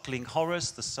course, suckling Horus,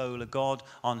 the solar god,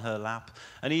 on her lap.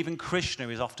 And even Krishna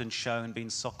is often shown being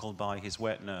suckled by his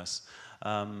wet nurse.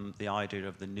 The idea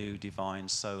of the new divine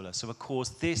solar. So, of course,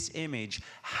 this image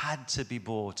had to be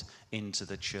brought into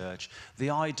the church.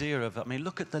 The idea of, I mean,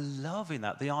 look at the love in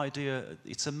that. The idea,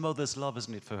 it's a mother's love,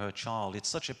 isn't it, for her child? It's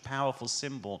such a powerful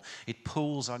symbol. It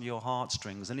pulls on your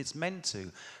heartstrings, and it's meant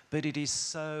to. But it is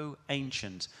so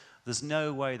ancient. There's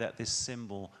no way that this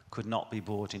symbol could not be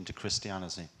brought into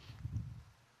Christianity.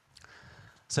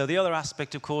 So the other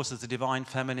aspect, of course, is the divine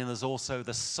feminine. There's also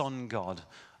the sun god.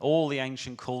 All the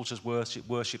ancient cultures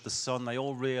worship the sun. They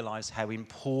all realize how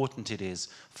important it is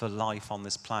for life on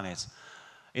this planet.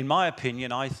 In my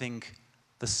opinion, I think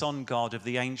the sun god of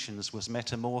the ancients was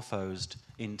metamorphosed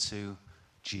into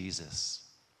Jesus.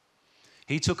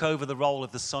 He took over the role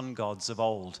of the sun gods of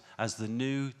old as the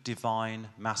new divine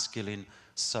masculine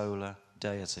solar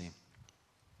deity.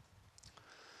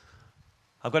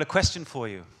 I've got a question for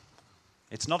you.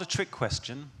 It's not a trick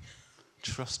question.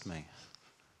 Trust me.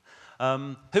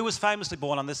 Who was famously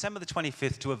born on December the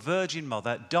 25th to a virgin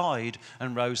mother, died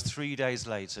and rose 3 days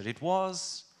later? It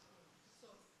was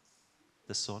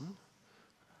the Son.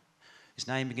 His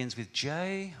name begins with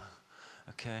J.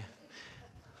 Okay.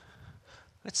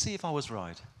 Let's see if I was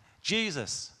right.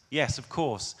 Jesus. Yes, of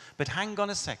course. But hang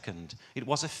on a second. It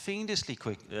was a fiendishly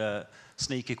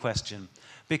sneaky question,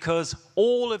 because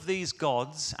all of these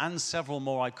gods, and several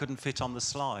more I couldn't fit on the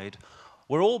slide,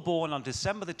 were all born on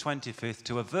December the 25th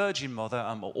to a virgin mother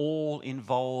and were all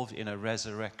involved in a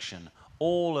resurrection.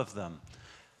 All of them.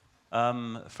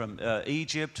 From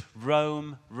Egypt,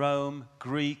 Rome,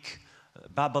 Greek,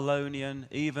 Babylonian,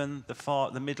 even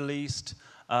the Middle East,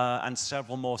 and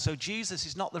several more. So Jesus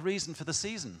is not the reason for the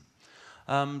season.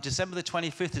 December the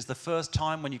 25th is the first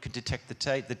time when you can detect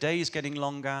the day is getting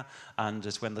longer, and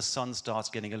it's when the sun starts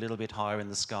getting a little bit higher in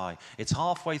the sky. It's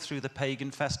halfway through the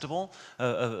pagan festival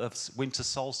of winter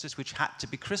solstice, which had to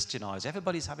be Christianized.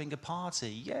 Everybody's having a party,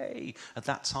 yay, at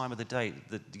that time of the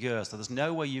year. So there's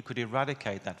no way you could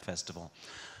eradicate that festival.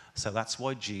 So that's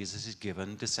why Jesus is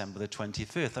given December the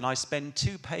 25th. And I spend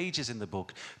 2 pages in the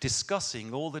book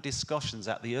discussing all the discussions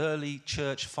that the early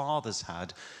church fathers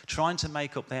had, trying to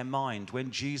make up their mind when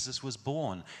Jesus was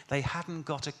born. They hadn't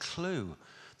got a clue.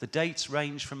 The dates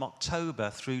range from October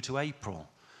through to April.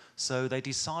 So they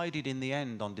decided in the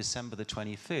end on December the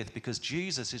 25th, because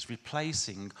Jesus is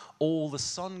replacing all the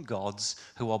sun gods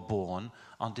who are born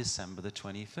on December the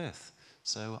 25th.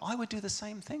 So I would do the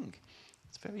same thing.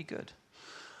 It's very good.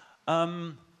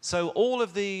 So all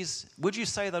of these, would you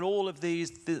say that all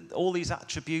these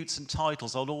attributes and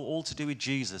titles are all to do with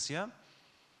Jesus, yeah?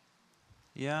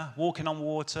 Yeah, walking on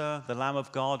water, the Lamb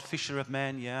of God, fisher of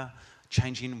men, yeah?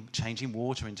 Changing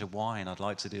water into wine, I'd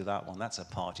like to do that one. That's a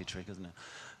party trick, isn't it?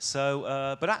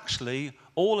 So, but actually,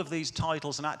 all of these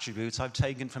titles and attributes I've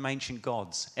taken from ancient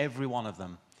gods, every one of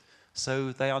them.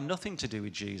 So they are nothing to do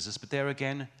with Jesus, but there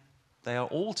again, they are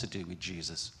all to do with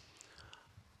Jesus.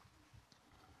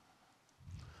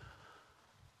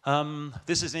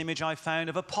 This is an image I found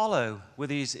of Apollo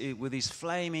with his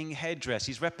flaming headdress.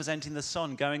 He's representing the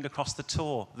sun going across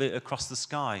across the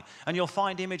sky. And you'll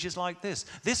find images like this.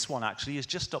 This one actually is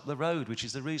just up the road, which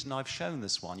is the reason I've shown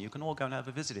this one. You can all go and have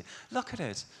a visit. Look at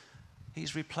it.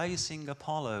 He's replacing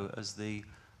Apollo as the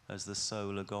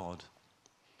solar god.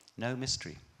 No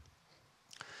mystery.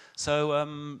 So,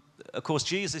 of course,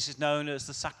 Jesus is known as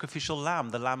the sacrificial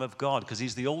lamb, the Lamb of God, because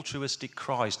he's the altruistic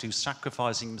Christ who's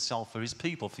sacrificing himself for his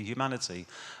people, for humanity.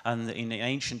 And in the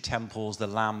ancient temples, the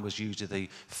lamb was usually the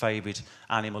favorite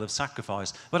animal of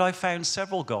sacrifice. But I found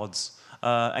several gods,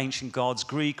 ancient gods,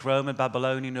 Greek, Roman,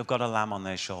 Babylonian, who've got a lamb on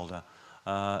their shoulder,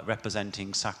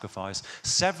 representing sacrifice.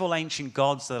 Several ancient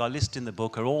gods that I list in the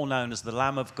book are all known as the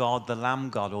Lamb of God, the Lamb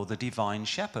God, or the Divine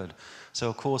Shepherd. So,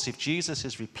 of course, if Jesus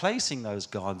is replacing those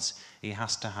gods, he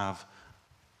has to have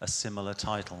a similar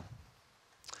title.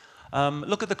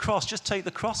 Look at the cross. Just take the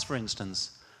cross, for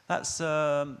instance.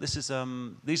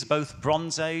 These are both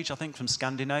Bronze Age, I think, from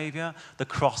Scandinavia. The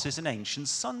cross is an ancient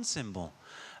sun symbol.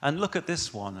 And look at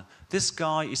this one. This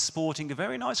guy is sporting a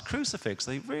very nice crucifix.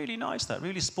 They're really nice, that,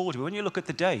 really sporty. But when you look at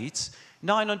the date,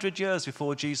 900 years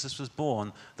before Jesus was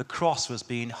born, the cross was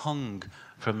being hung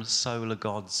from solar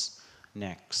gods'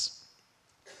 necks.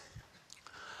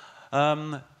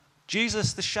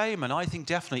 Jesus the shaman, I think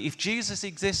definitely. If Jesus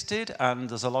existed, and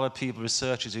there's a lot of people,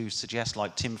 researchers who suggest,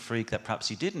 like Tim Freak, that perhaps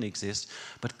he didn't exist,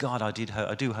 but God, I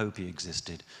do hope he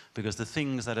existed, because the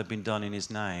things that have been done in his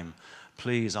name,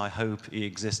 please, I hope he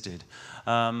existed.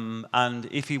 And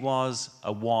if he was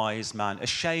a wise man, a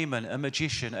shaman, a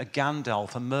magician, a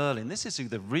Gandalf, a Merlin, this is who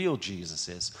the real Jesus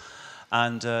is.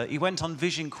 And he went on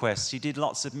vision quests. He did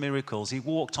lots of miracles. He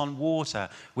walked on water,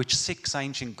 which 6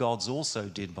 ancient gods also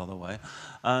did, by the way.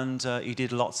 And he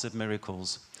did lots of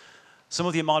miracles. Some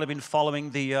of you might have been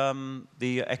following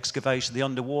the excavation, the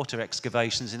underwater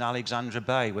excavations in Alexandria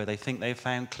Bay, where they think they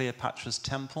found Cleopatra's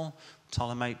temple,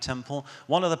 Ptolemaic temple.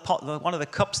 One of the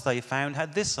cups they found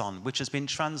had this on, which has been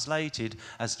translated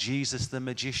as Jesus the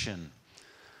magician.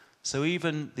 So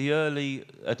even the early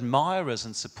admirers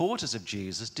and supporters of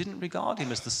Jesus didn't regard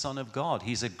him as the Son of God.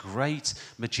 He's a great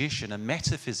magician, a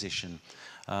metaphysician.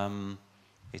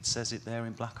 It says it there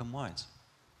in black and white.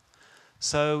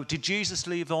 So did Jesus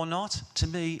live or not? To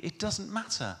me, it doesn't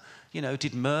matter. You know,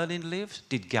 did Merlin live?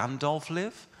 Did Gandalf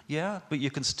live? Yeah, but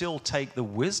you can still take the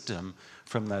wisdom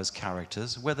from those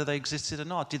characters, whether they existed or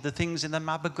not. Did the things in the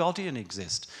Mabinogion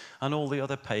exist? And all the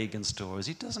other pagan stories?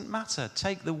 It doesn't matter.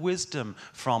 Take the wisdom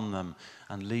from them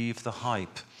and leave the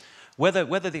hype.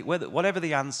 Whatever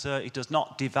the answer, it does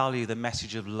not devalue the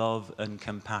message of love and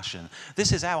compassion.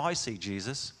 This is how I see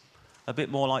Jesus, a bit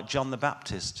more like John the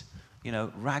Baptist. You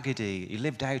know, raggedy, he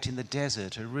lived out in the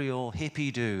desert, a real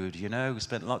hippie dude, you know, who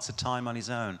spent lots of time on his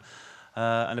own.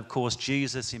 And of course,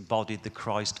 Jesus embodied the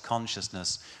Christ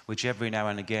consciousness, which every now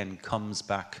and again comes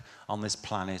back on this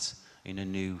planet in a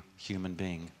new human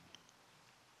being.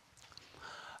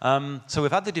 So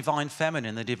we've had the divine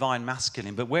feminine, the divine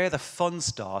masculine, but where the fun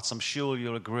starts, I'm sure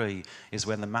you'll agree, is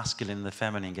when the masculine and the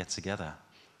feminine get together.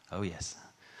 Oh, yes.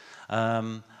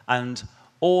 And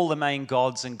all the main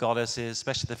gods and goddesses,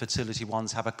 especially the fertility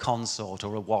ones, have a consort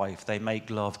or a wife. They make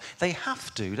love. They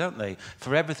have to, don't they,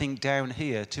 for everything down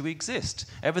here to exist.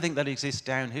 Everything that exists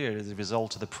down here is a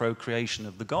result of the procreation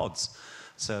of the gods.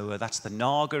 So that's the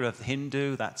Naga of the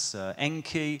Hindu, that's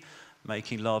Enki,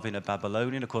 making love in a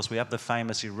Babylonian. Of course, we have the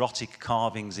famous erotic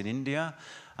carvings in India,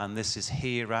 and this is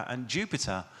Hera and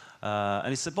Jupiter.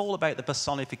 And it's all about the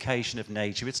personification of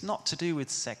nature. It's not to do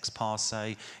with sex per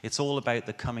se. It's all about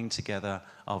the coming together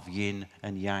of yin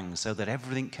and yang so that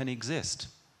everything can exist.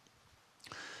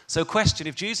 So question,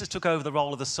 if Jesus took over the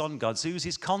role of the sun god, who's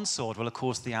his consort? Well, of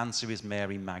course, the answer is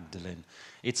Mary Magdalene.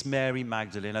 It's Mary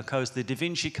Magdalene. Of course, the Da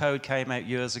Vinci Code came out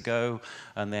years ago,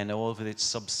 and then all of it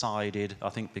subsided, I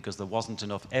think because there wasn't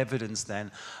enough evidence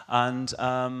then. And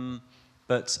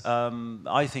But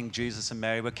I think Jesus and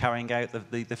Mary were carrying out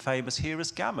the famous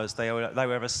Hieros Gammas. They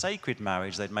were a sacred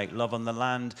marriage. They'd make love on the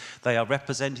land. They are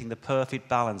representing the perfect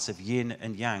balance of yin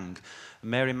and yang.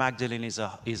 Mary Magdalene is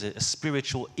a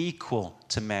spiritual equal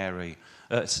to Mary,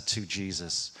 to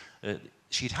Jesus.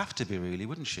 She'd have to be, really,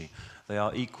 wouldn't she? They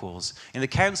are equals. In the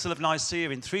Council of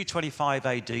Nicaea in 325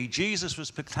 AD, Jesus was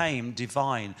proclaimed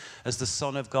divine as the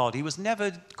Son of God. He was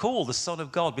never called the Son of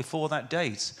God before that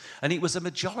date. And it was a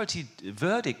majority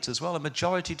verdict as well, a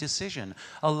majority decision.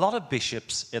 A lot of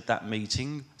bishops at that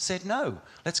meeting said, no,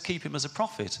 let's keep him as a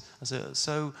prophet.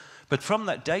 But from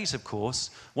that date, of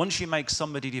course, once you make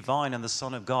somebody divine and the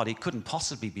Son of God, he couldn't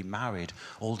possibly be married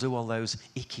or do all those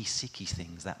icky-sicky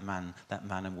things that man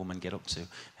and woman get up to.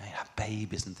 They have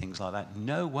babies and things like that.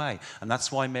 No way. And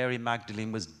that's why Mary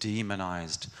Magdalene was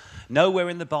demonized. Nowhere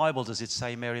in the Bible does it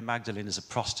say Mary Magdalene is a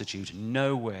prostitute.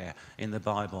 Nowhere in the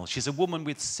Bible. She's a woman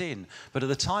with sin. But at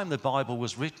the time the Bible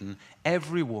was written,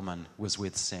 every woman was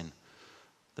with sin.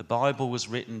 The Bible was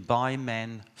written by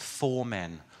men, for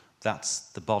men. That's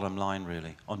the bottom line,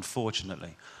 really,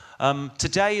 unfortunately.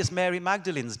 Today is Mary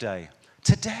Magdalene's Day.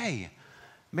 Today,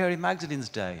 Mary Magdalene's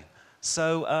Day.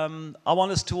 So I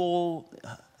want us to all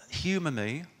humour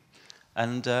me.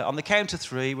 And on the count of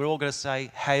 3, we're all going to say,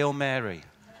 Hail Mary.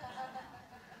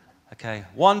 Okay,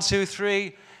 1, 2,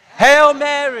 3. Hail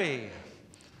Mary!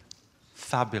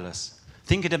 Fabulous.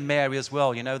 Thinking of Mary as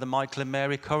well, you know, the Michael and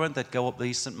Mary current that go up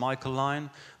the St. Michael line,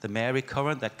 the Mary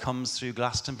current that comes through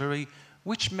Glastonbury.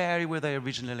 Which Mary were they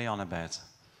originally on about?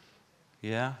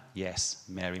 Yeah? Yes,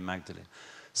 Mary Magdalene.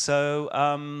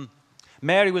 So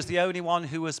Mary was the only one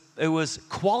who was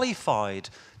qualified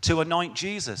to anoint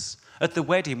Jesus. At the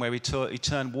wedding where he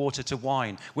turned water to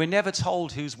wine, we're never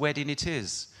told whose wedding it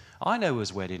is. I know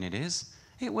whose wedding it is.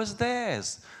 It was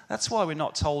theirs. That's why we're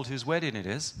not told whose wedding it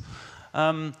is.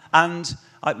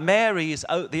 Mary is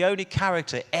the only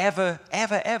character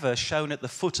ever shown at the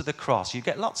foot of the cross. You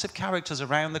get lots of characters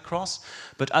around the cross,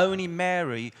 but only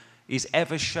Mary is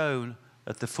ever shown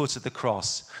at the foot of the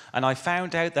cross. And I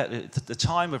found out that at the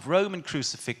time of Roman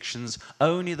crucifixions,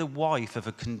 only the wife of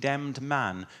a condemned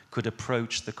man could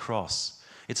approach the cross.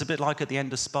 It's a bit like at the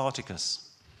end of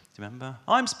Spartacus. Do you remember?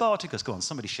 I'm Spartacus. Go on,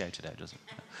 somebody shout it out, doesn't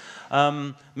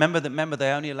it? Remember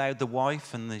they only allowed the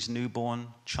wife and his newborn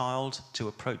child to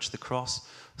approach the cross.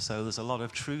 So there's a lot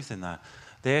of truth in that.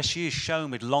 There she is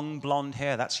shown with long blonde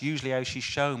hair. That's usually how she's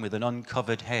shown, with an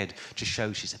uncovered head, to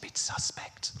show she's a bit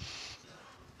suspect.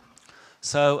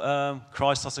 So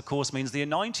Christos, of course, means the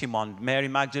anointing one. Mary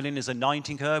Magdalene is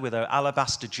anointing her with her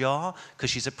alabaster jar because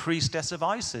she's a priestess of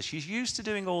Isis. She's used to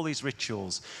doing all these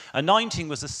rituals. Anointing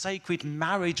was a sacred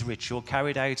marriage ritual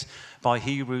carried out by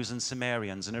Hebrews and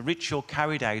Sumerians, and a ritual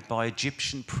carried out by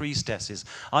Egyptian priestesses.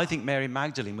 I think Mary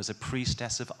Magdalene was a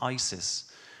priestess of Isis.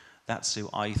 That's who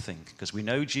I think, because we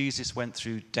know Jesus went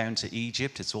down to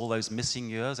Egypt. It's all those missing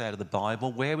years out of the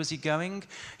Bible. Where was he going?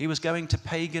 He was going to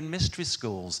pagan mystery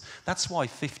schools. That's why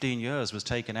 15 years was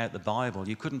taken out of the Bible.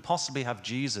 You couldn't possibly have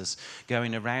Jesus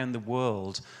going around the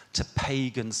world to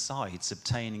pagan sites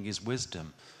obtaining his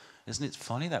wisdom. Isn't it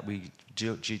funny that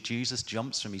Jesus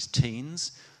jumps from his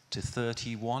teens to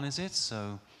 31, is it?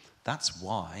 So that's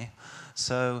why.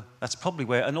 So that's probably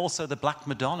where, and also the Black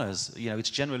Madonnas. You know, it's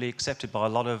generally accepted by a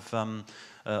lot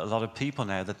of people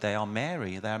now that they are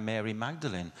Mary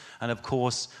Magdalene. And of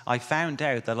course, I found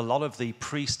out that a lot of the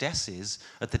priestesses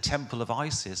at the temple of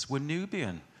Isis were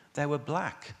Nubian. They were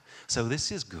black. So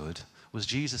this is good. Was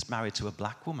Jesus married to a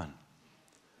black woman?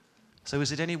 So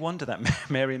is it any wonder that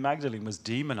Mary Magdalene was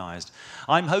demonized?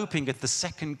 I'm hoping at the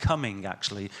second coming,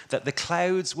 actually, that the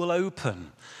clouds will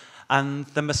open and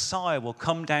the Messiah will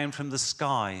come down from the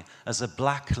sky as a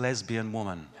black lesbian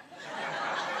woman.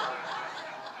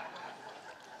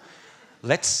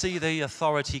 Let's see the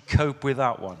authority cope with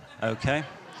that one, okay?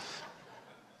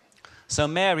 So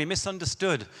Mary,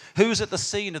 misunderstood. Who's at the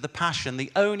scene of the Passion?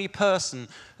 The only person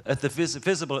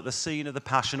visible at the scene of the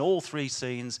Passion, all three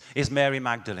scenes, is Mary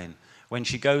Magdalene. When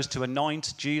she goes to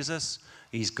anoint Jesus,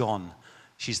 he's gone.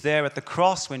 She's there at the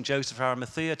cross when Joseph of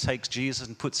Arimathea takes Jesus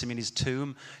and puts him in his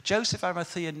tomb. Joseph of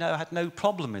Arimathea had no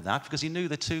problem with that because he knew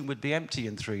the tomb would be empty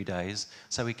in 3 days,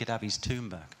 so he could have his tomb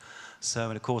back. So,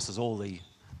 and of course, there's all the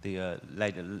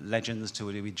legends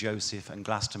to do with Joseph and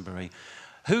Glastonbury.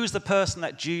 Who's the person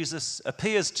that Jesus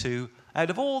appears to out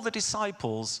of all the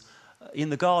disciples in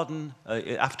the garden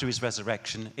after his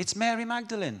resurrection? It's Mary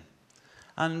Magdalene.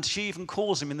 And she even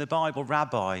calls him in the Bible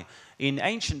Rabbi. In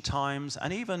ancient times,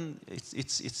 and even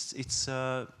it's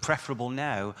preferable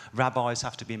now, rabbis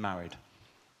have to be married.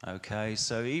 Okay,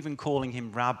 so even calling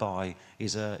him Rabbi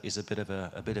is a bit of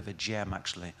a gem,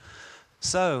 actually.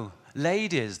 So,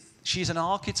 ladies, she's an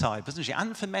archetype, isn't she?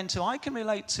 And for men too, I can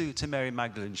relate to Mary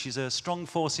Magdalene. She's a strong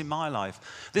force in my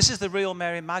life. This is the real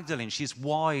Mary Magdalene. She's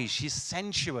wise, she's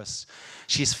sensuous,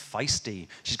 she's feisty,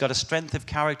 she's got a strength of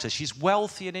character, she's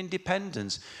wealthy and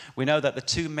independent. We know that the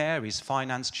two Marys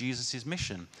financed Jesus'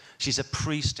 mission. She's a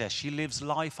priestess, she lives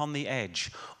life on the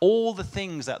edge. All the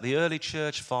things that the early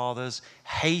church fathers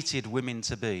hated women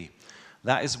to be.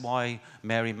 That is why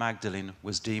Mary Magdalene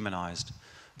was demonized.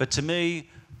 But to me,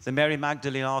 the Mary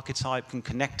Magdalene archetype can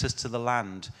connect us to the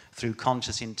land through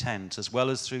conscious intent, as well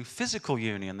as through physical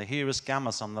union, the hieros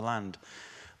gamos on the land,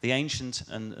 the ancient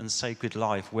and sacred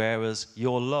life, whereas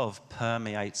your love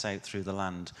permeates out through the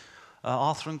land.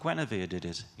 Arthur and Guinevere did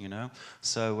it, you know.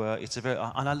 So it's a very,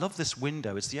 and I love this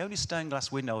window. It's the only stained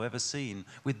glass window I've ever seen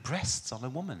with breasts on a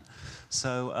woman.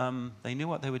 So they knew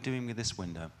what they were doing with this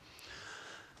window.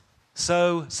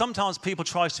 So sometimes people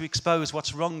try to expose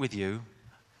what's wrong with you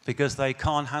because they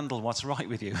can't handle what's right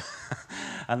with you.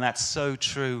 And that's so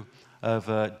true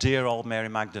of dear old Mary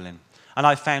Magdalene. And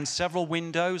I found several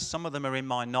windows, some of them are in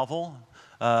my novel.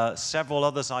 Several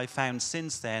others I found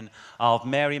since then of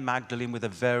Mary Magdalene with a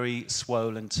very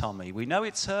swollen tummy. We know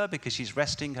it's her because she's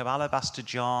resting her alabaster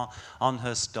jar on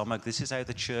her stomach. This is how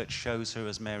the church shows her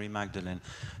as Mary Magdalene.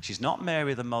 She's not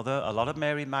Mary the Mother. A lot of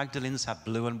Mary Magdalenes have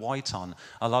blue and white on.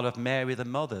 A lot of Mary the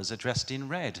Mothers are dressed in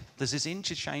red. There's this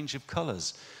interchange of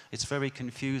colours. It's very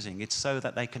confusing. It's so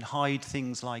that they can hide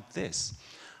things like this.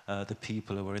 The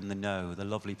people who are in the know, the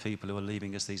lovely people who are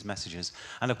leaving us these messages.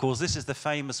 And of course, this is the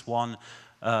famous one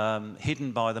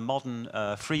hidden by the modern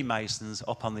Freemasons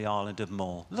up on the island of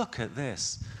Mull. Look at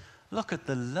this. Look at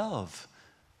the love.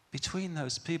 between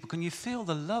those people. Can you feel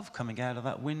the love coming out of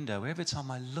that window? Every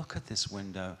time I look at this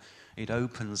window, it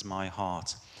opens my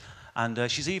heart.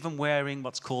 And she's even wearing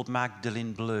what's called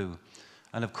Magdalene blue.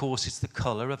 And of course, it's the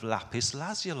colour of lapis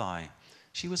lazuli.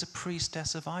 She was a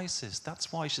priestess of Isis.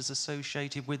 That's why she's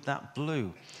associated with that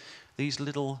blue. These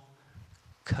little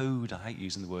code, I hate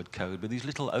using the word code, but these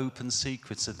little open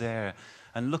secrets are there.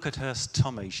 And look at her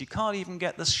tummy. She can't even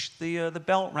get the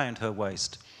belt round her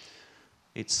waist.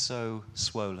 It's so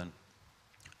swollen.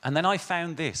 And then I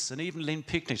found this, and even Lynn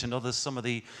Picknett and others, some of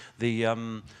the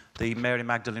Mary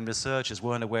Magdalene researchers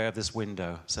weren't aware of this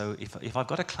window. So if I've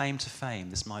got a claim to fame,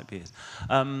 this might be it.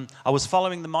 I was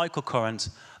following the Michael current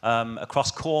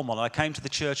across Cornwall, and I came to the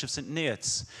Church of St.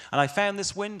 Neots, and I found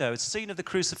this window. It's a scene of the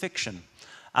crucifixion.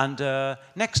 And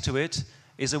next to it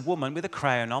is a woman with a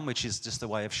crown on, which is just a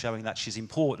way of showing that she's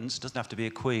important. Doesn't have to be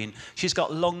a queen. She's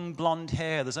got long blonde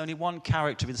hair. There's only one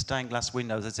character in stained glass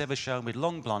windows that's ever shown with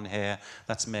long blonde hair.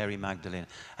 That's Mary Magdalene.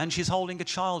 And she's holding a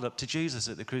child up to Jesus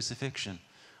at the crucifixion.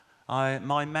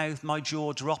 My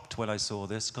jaw dropped when I saw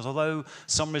this, because although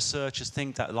some researchers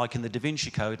think that, like in the Da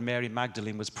Vinci Code, Mary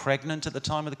Magdalene was pregnant at the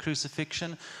time of the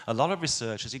crucifixion, a lot of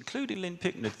researchers, including Lynn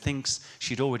Picknett, thinks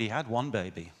she'd already had one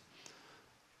baby.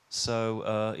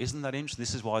 So isn't that interesting?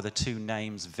 This is why the two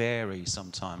names vary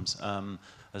sometimes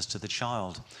as to the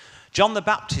child. John the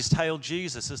Baptist hailed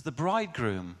Jesus as the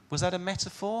bridegroom. Was that a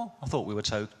metaphor? I thought we were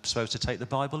supposed to take the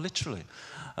Bible literally.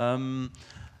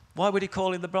 Why would he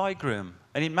call him the bridegroom?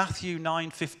 And in Matthew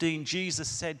 9:15, Jesus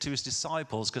said to his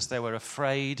disciples, because they were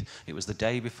afraid, it was the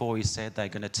day before he said, they're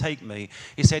going to take me.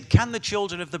 He said, can the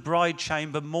children of the bride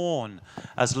chamber mourn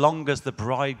as long as the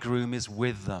bridegroom is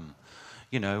with them?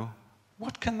 You know,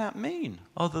 what can that mean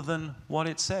other than what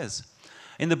it says?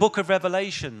 In the book of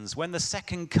Revelations, when the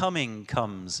second coming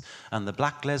comes and the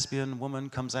black lesbian woman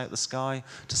comes out the sky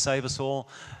to save us all,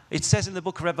 it says in the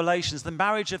book of Revelations, the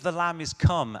marriage of the Lamb is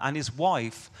come and his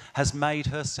wife has made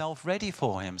herself ready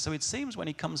for him. So it seems when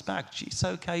he comes back, it's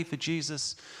okay for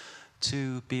Jesus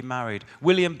to be married.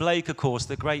 William Blake, of course,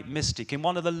 the great mystic, in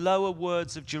one of the lower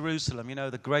words of Jerusalem, you know,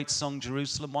 the great song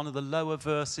Jerusalem, one of the lower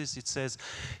verses, it says,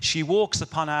 she walks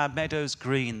upon our meadows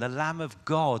green, the Lamb of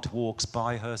God walks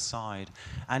by her side,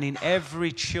 and in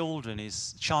every child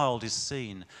is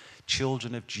seen,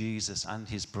 children of Jesus and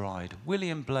his bride.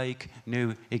 William Blake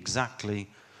knew exactly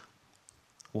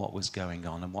what was going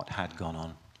on and what had gone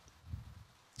on.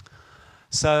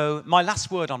 So my last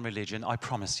word on religion, I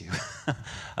promise you.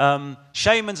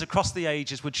 Shamans across the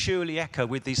ages would surely echo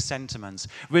with these sentiments.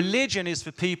 Religion is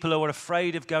for people who are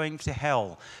afraid of going to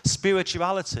hell.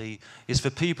 Spirituality is for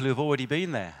people who have already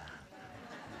been there.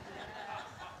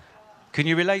 Can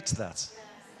you relate to that?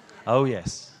 Oh,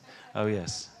 yes. Oh,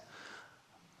 yes.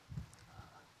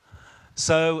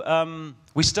 So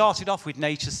we started off with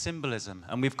nature's symbolism,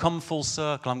 and we've come full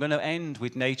circle. I'm going to end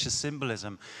with nature's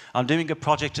symbolism. I'm doing a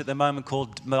project at the moment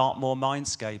called More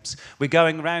Mindscapes. We're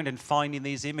going around and finding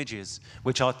these images,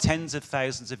 which are tens of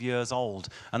thousands of years old,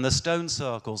 and the stone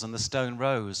circles and the stone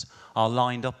rows are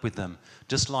lined up with them.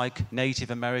 Just like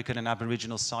Native American and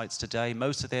Aboriginal sites today,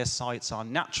 most of their sites are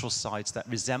natural sites that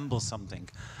resemble something.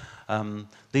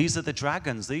 These are the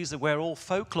dragons. These are where all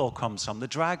folklore comes from. The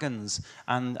dragons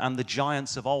and the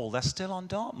giants of old, they're still on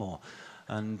Dartmoor.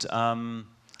 And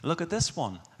look at this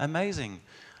one. Amazing.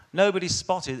 Somebody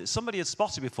had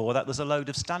spotted before that there's a load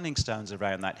of standing stones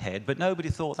around that head, but nobody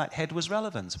thought that head was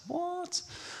relevant. What?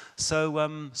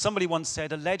 So somebody once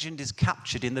said, a legend is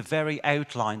captured in the very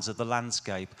outlines of the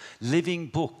landscape, living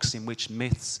books in which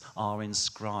myths are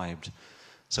inscribed.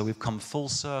 So we've come full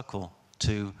circle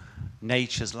to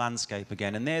nature's landscape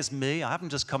again. And there's me. I haven't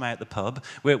just come out the pub.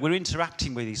 We're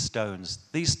interacting with these stones.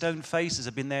 These stone faces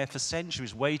have been there for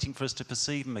centuries, waiting for us to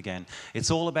perceive them again. It's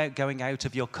all about going out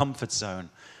of your comfort zone.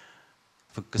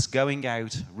 Because going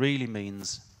out really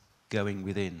means going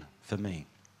within, for me.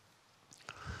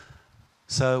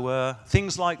 So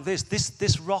things like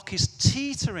this rock is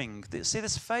teetering. See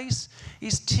this face?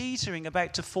 Is teetering,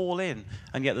 about to fall in.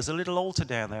 And yet there's a little altar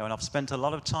down there, and I've spent a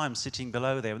lot of time sitting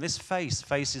below there. And this face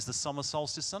faces the summer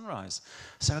solstice sunrise.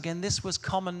 So again, this was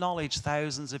common knowledge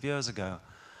thousands of years ago.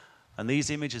 And these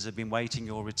images have been waiting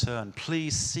your return.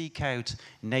 Please seek out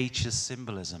nature's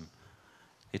symbolism.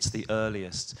 It's the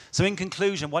earliest. So in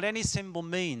conclusion, what any symbol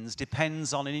means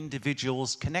depends on an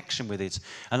individual's connection with it.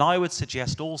 And I would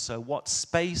suggest also what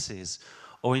space is,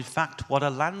 or in fact what a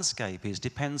landscape is,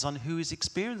 depends on who is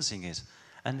experiencing it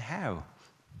and how.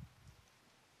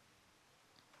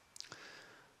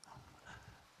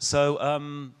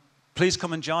 So please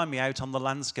come and join me out on the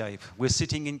landscape. We're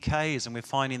sitting in caves and we're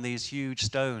finding these huge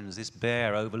stones, this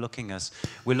bear overlooking us.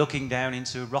 We're looking down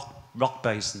into rock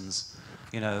basins.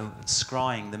 you know,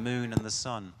 scrying the moon and the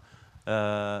sun.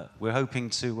 We're hoping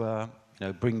to, you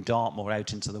know, bring Dartmoor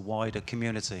out into the wider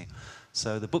community.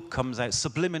 So the book comes out,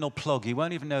 subliminal plug, you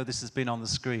won't even know this has been on the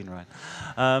screen, right?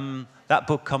 That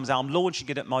book comes out, I'm launching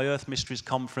it at my Earth Mysteries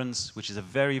Conference, which is a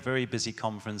very, very busy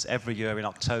conference every year in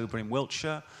October in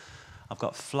Wiltshire. I've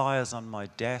got flyers on my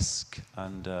desk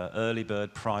and early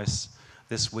bird price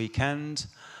this weekend.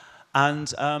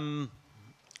 And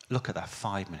look at that,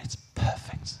 5 minutes,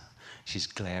 perfect. She's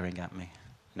glaring at me.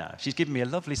 No, she's giving me a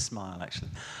lovely smile, actually.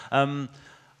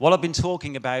 What I've been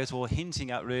talking about, or hinting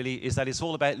at really, is that it's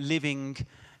all about living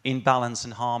in balance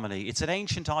and harmony. It's an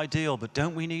ancient ideal, but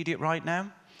don't we need it right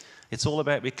now? It's all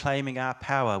about reclaiming our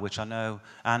power, which I know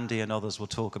Andy and others will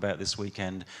talk about this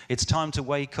weekend. It's time to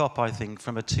wake up, I think,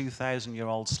 from a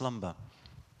 2,000-year-old slumber.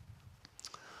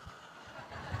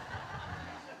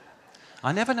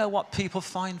 I never know what people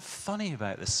find funny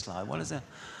about this slide. What is it?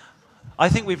 I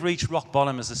think we've reached rock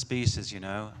bottom as a species, you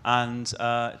know, and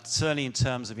certainly in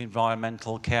terms of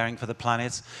environmental caring for the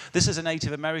planet. This is a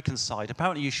Native American site.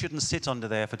 Apparently you shouldn't sit under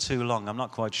there for too long. I'm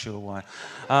not quite sure why.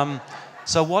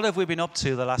 So what have we been up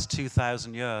to the last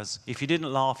 2,000 years? If you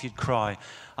didn't laugh, you'd cry.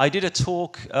 I did a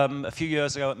talk a few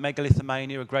years ago at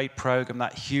Megalithomania, a great program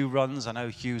that Hugh runs. I know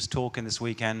Hugh's talking this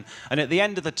weekend. And at the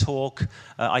end of the talk,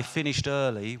 I finished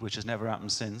early, which has never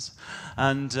happened since.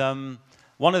 And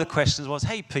one of the questions was,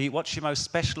 hey, Pete, what's your most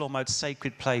special or most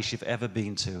sacred place you've ever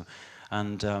been to?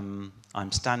 And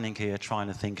I'm standing here trying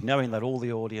to think, knowing that all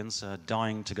the audience are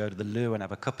dying to go to the loo and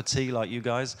have a cup of tea like you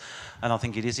guys. And I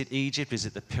think, is it Egypt? Is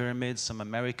it the pyramids, some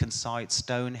American site,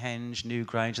 Stonehenge,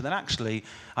 Newgrange? And then actually,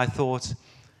 I thought,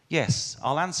 yes,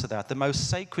 I'll answer that. The most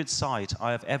sacred site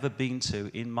I have ever been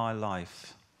to in my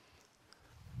life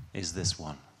is this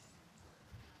one.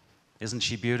 Isn't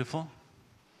she beautiful?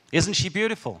 Isn't she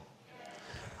beautiful?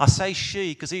 I say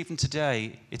she because even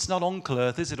today, it's not Uncle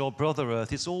Earth, is it, or Brother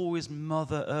Earth? It's always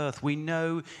Mother Earth. We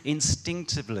know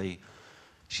instinctively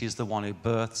she's the one who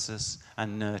births us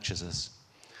and nurtures us.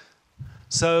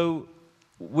 So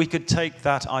we could take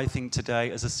that, I think,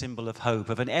 today as a symbol of hope,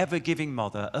 of an ever-giving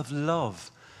mother, of love.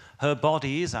 Her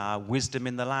body is our wisdom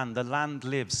in the land. The land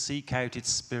lives, seek out its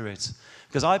spirit.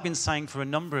 Because I've been saying for a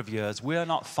number of years, we are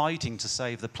not fighting to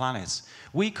save the planet.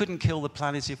 We couldn't kill the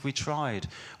planet if we tried.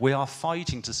 We are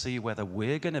fighting to see whether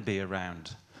we're going to be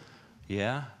around.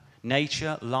 Yeah?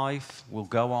 Nature, life will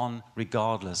go on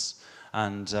regardless.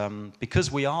 And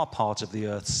because we are part of the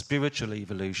Earth's spiritual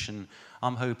evolution,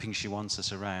 I'm hoping she wants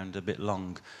us around a bit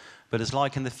long. But it's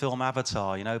like in the film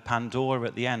Avatar, you know, Pandora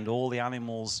at the end, all the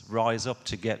animals rise up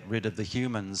to get rid of the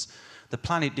humans. The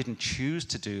planet didn't choose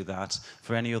to do that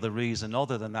for any other reason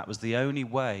other than that was the only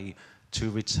way to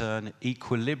return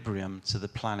equilibrium to the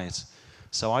planet.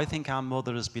 So I think our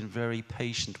mother has been very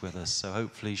patient with us, so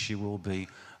hopefully she will be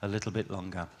a little bit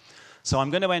longer. So I'm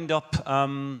going to end up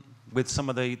with some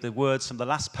of the words from the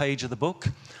last page of the book.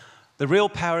 The real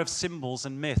power of symbols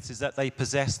and myths is that they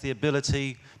possess the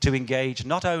ability to engage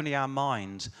not only our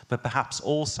mind, but perhaps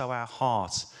also our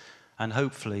heart, and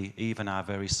hopefully even our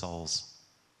very souls.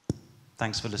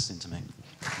 Thanks for listening to me.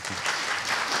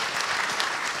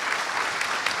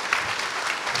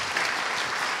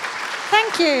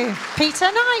 Thank you,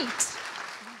 Peter Knight.